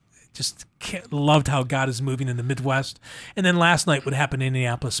 Just loved how God is moving in the Midwest. And then last night, what happened in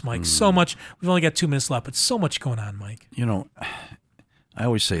Indianapolis, Mike. So much. We've only got 2 minutes left, but so much going on, Mike. I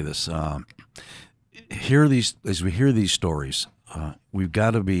always say this. As we hear these stories, we've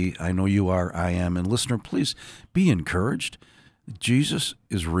got to be, I know you are, I am, and listener, please be encouraged. Jesus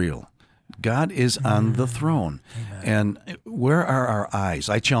is real. God is on the throne. Amen. And where are our eyes?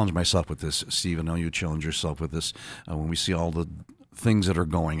 I challenge myself with this, Steve. I know you challenge yourself with this when we see all the things that are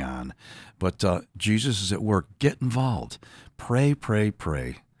going on. But Jesus is at work. Get involved. Pray.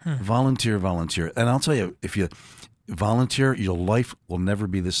 Volunteer. And I'll tell you, if you volunteer, your life will never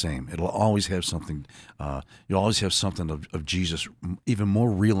be the same. It'll always have something. You'll always have something of Jesus even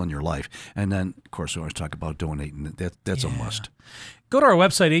more real in your life. And then, of course, we always talk about donating. That's a must. Go to our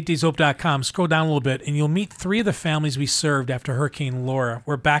website, 8dayshope.com, scroll down a little bit, and you'll meet 3 of the families we served after Hurricane Laura.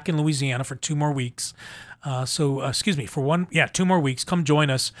 We're back in Louisiana for 2 more weeks. For 2 more weeks. Come join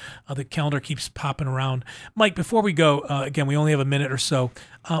us. The calendar keeps popping around. Mike, before we go, again, we only have a minute or so.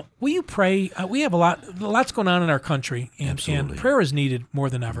 Will you pray? We have lots going on in our country, and prayer is needed more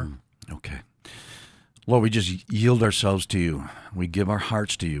than ever. Okay. Lord, we just yield ourselves to you. We give our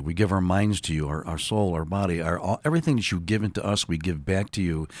hearts to you. We give our minds to you, our soul, our body, everything that you've given to us, we give back to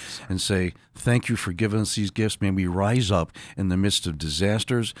you and say, thank you for giving us these gifts. May we rise up in the midst of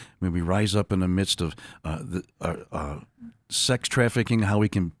disasters. May we rise up in the midst of sex trafficking, how we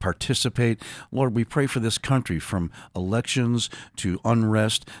can participate. Lord, we pray for this country from elections to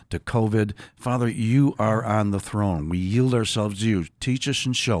unrest to COVID. Father, you are on the throne. We yield ourselves to you. Teach us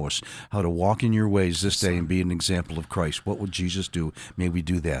and show us how to walk in your ways this day and be an example of Christ. What would Jesus do? May we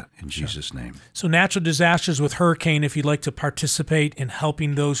do that in Jesus' name. So natural disasters with hurricane, if you'd like to participate in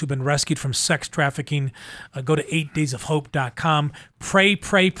helping those who've been rescued from sex trafficking, go to 8daysofhope.com. Pray.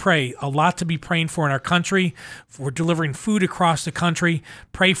 A lot to be praying for in our country. We're delivering food across the country.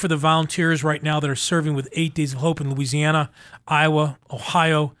 Pray for the volunteers right now that are serving with 8 Days of Hope in Louisiana, Iowa,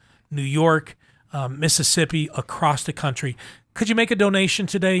 Ohio, New York, Mississippi, across the country. Could you make a donation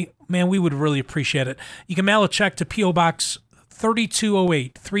today? Man, we would really appreciate it. You can mail a check to P.O. Box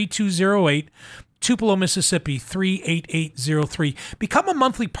 3208, 3208, Tupelo, Mississippi, 38803. Become a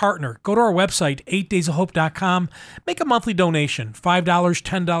monthly partner. Go to our website, 8daysofhope.com. Make a monthly donation, $5,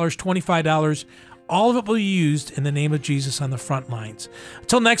 $10, $25. all of it will be used in the name of Jesus on the front lines.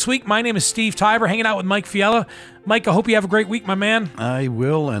 Until next week, my name is Steve Tiber, hanging out with Mike Fiala. Mike, I hope you have a great week, my man. I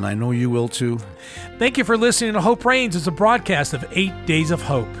will, and I know you will too. Thank you for listening to Hope Reigns. It's a broadcast of 8 Days of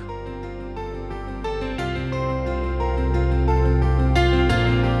Hope.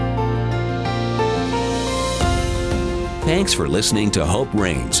 Thanks for listening to Hope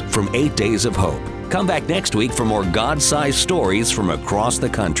Reigns from 8 Days of Hope. Come back next week for more God-sized stories from across the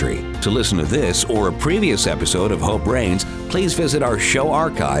country. To listen to this or a previous episode of Hope Reigns, please visit our show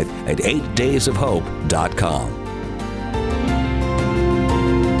archive at 8daysofhope.com.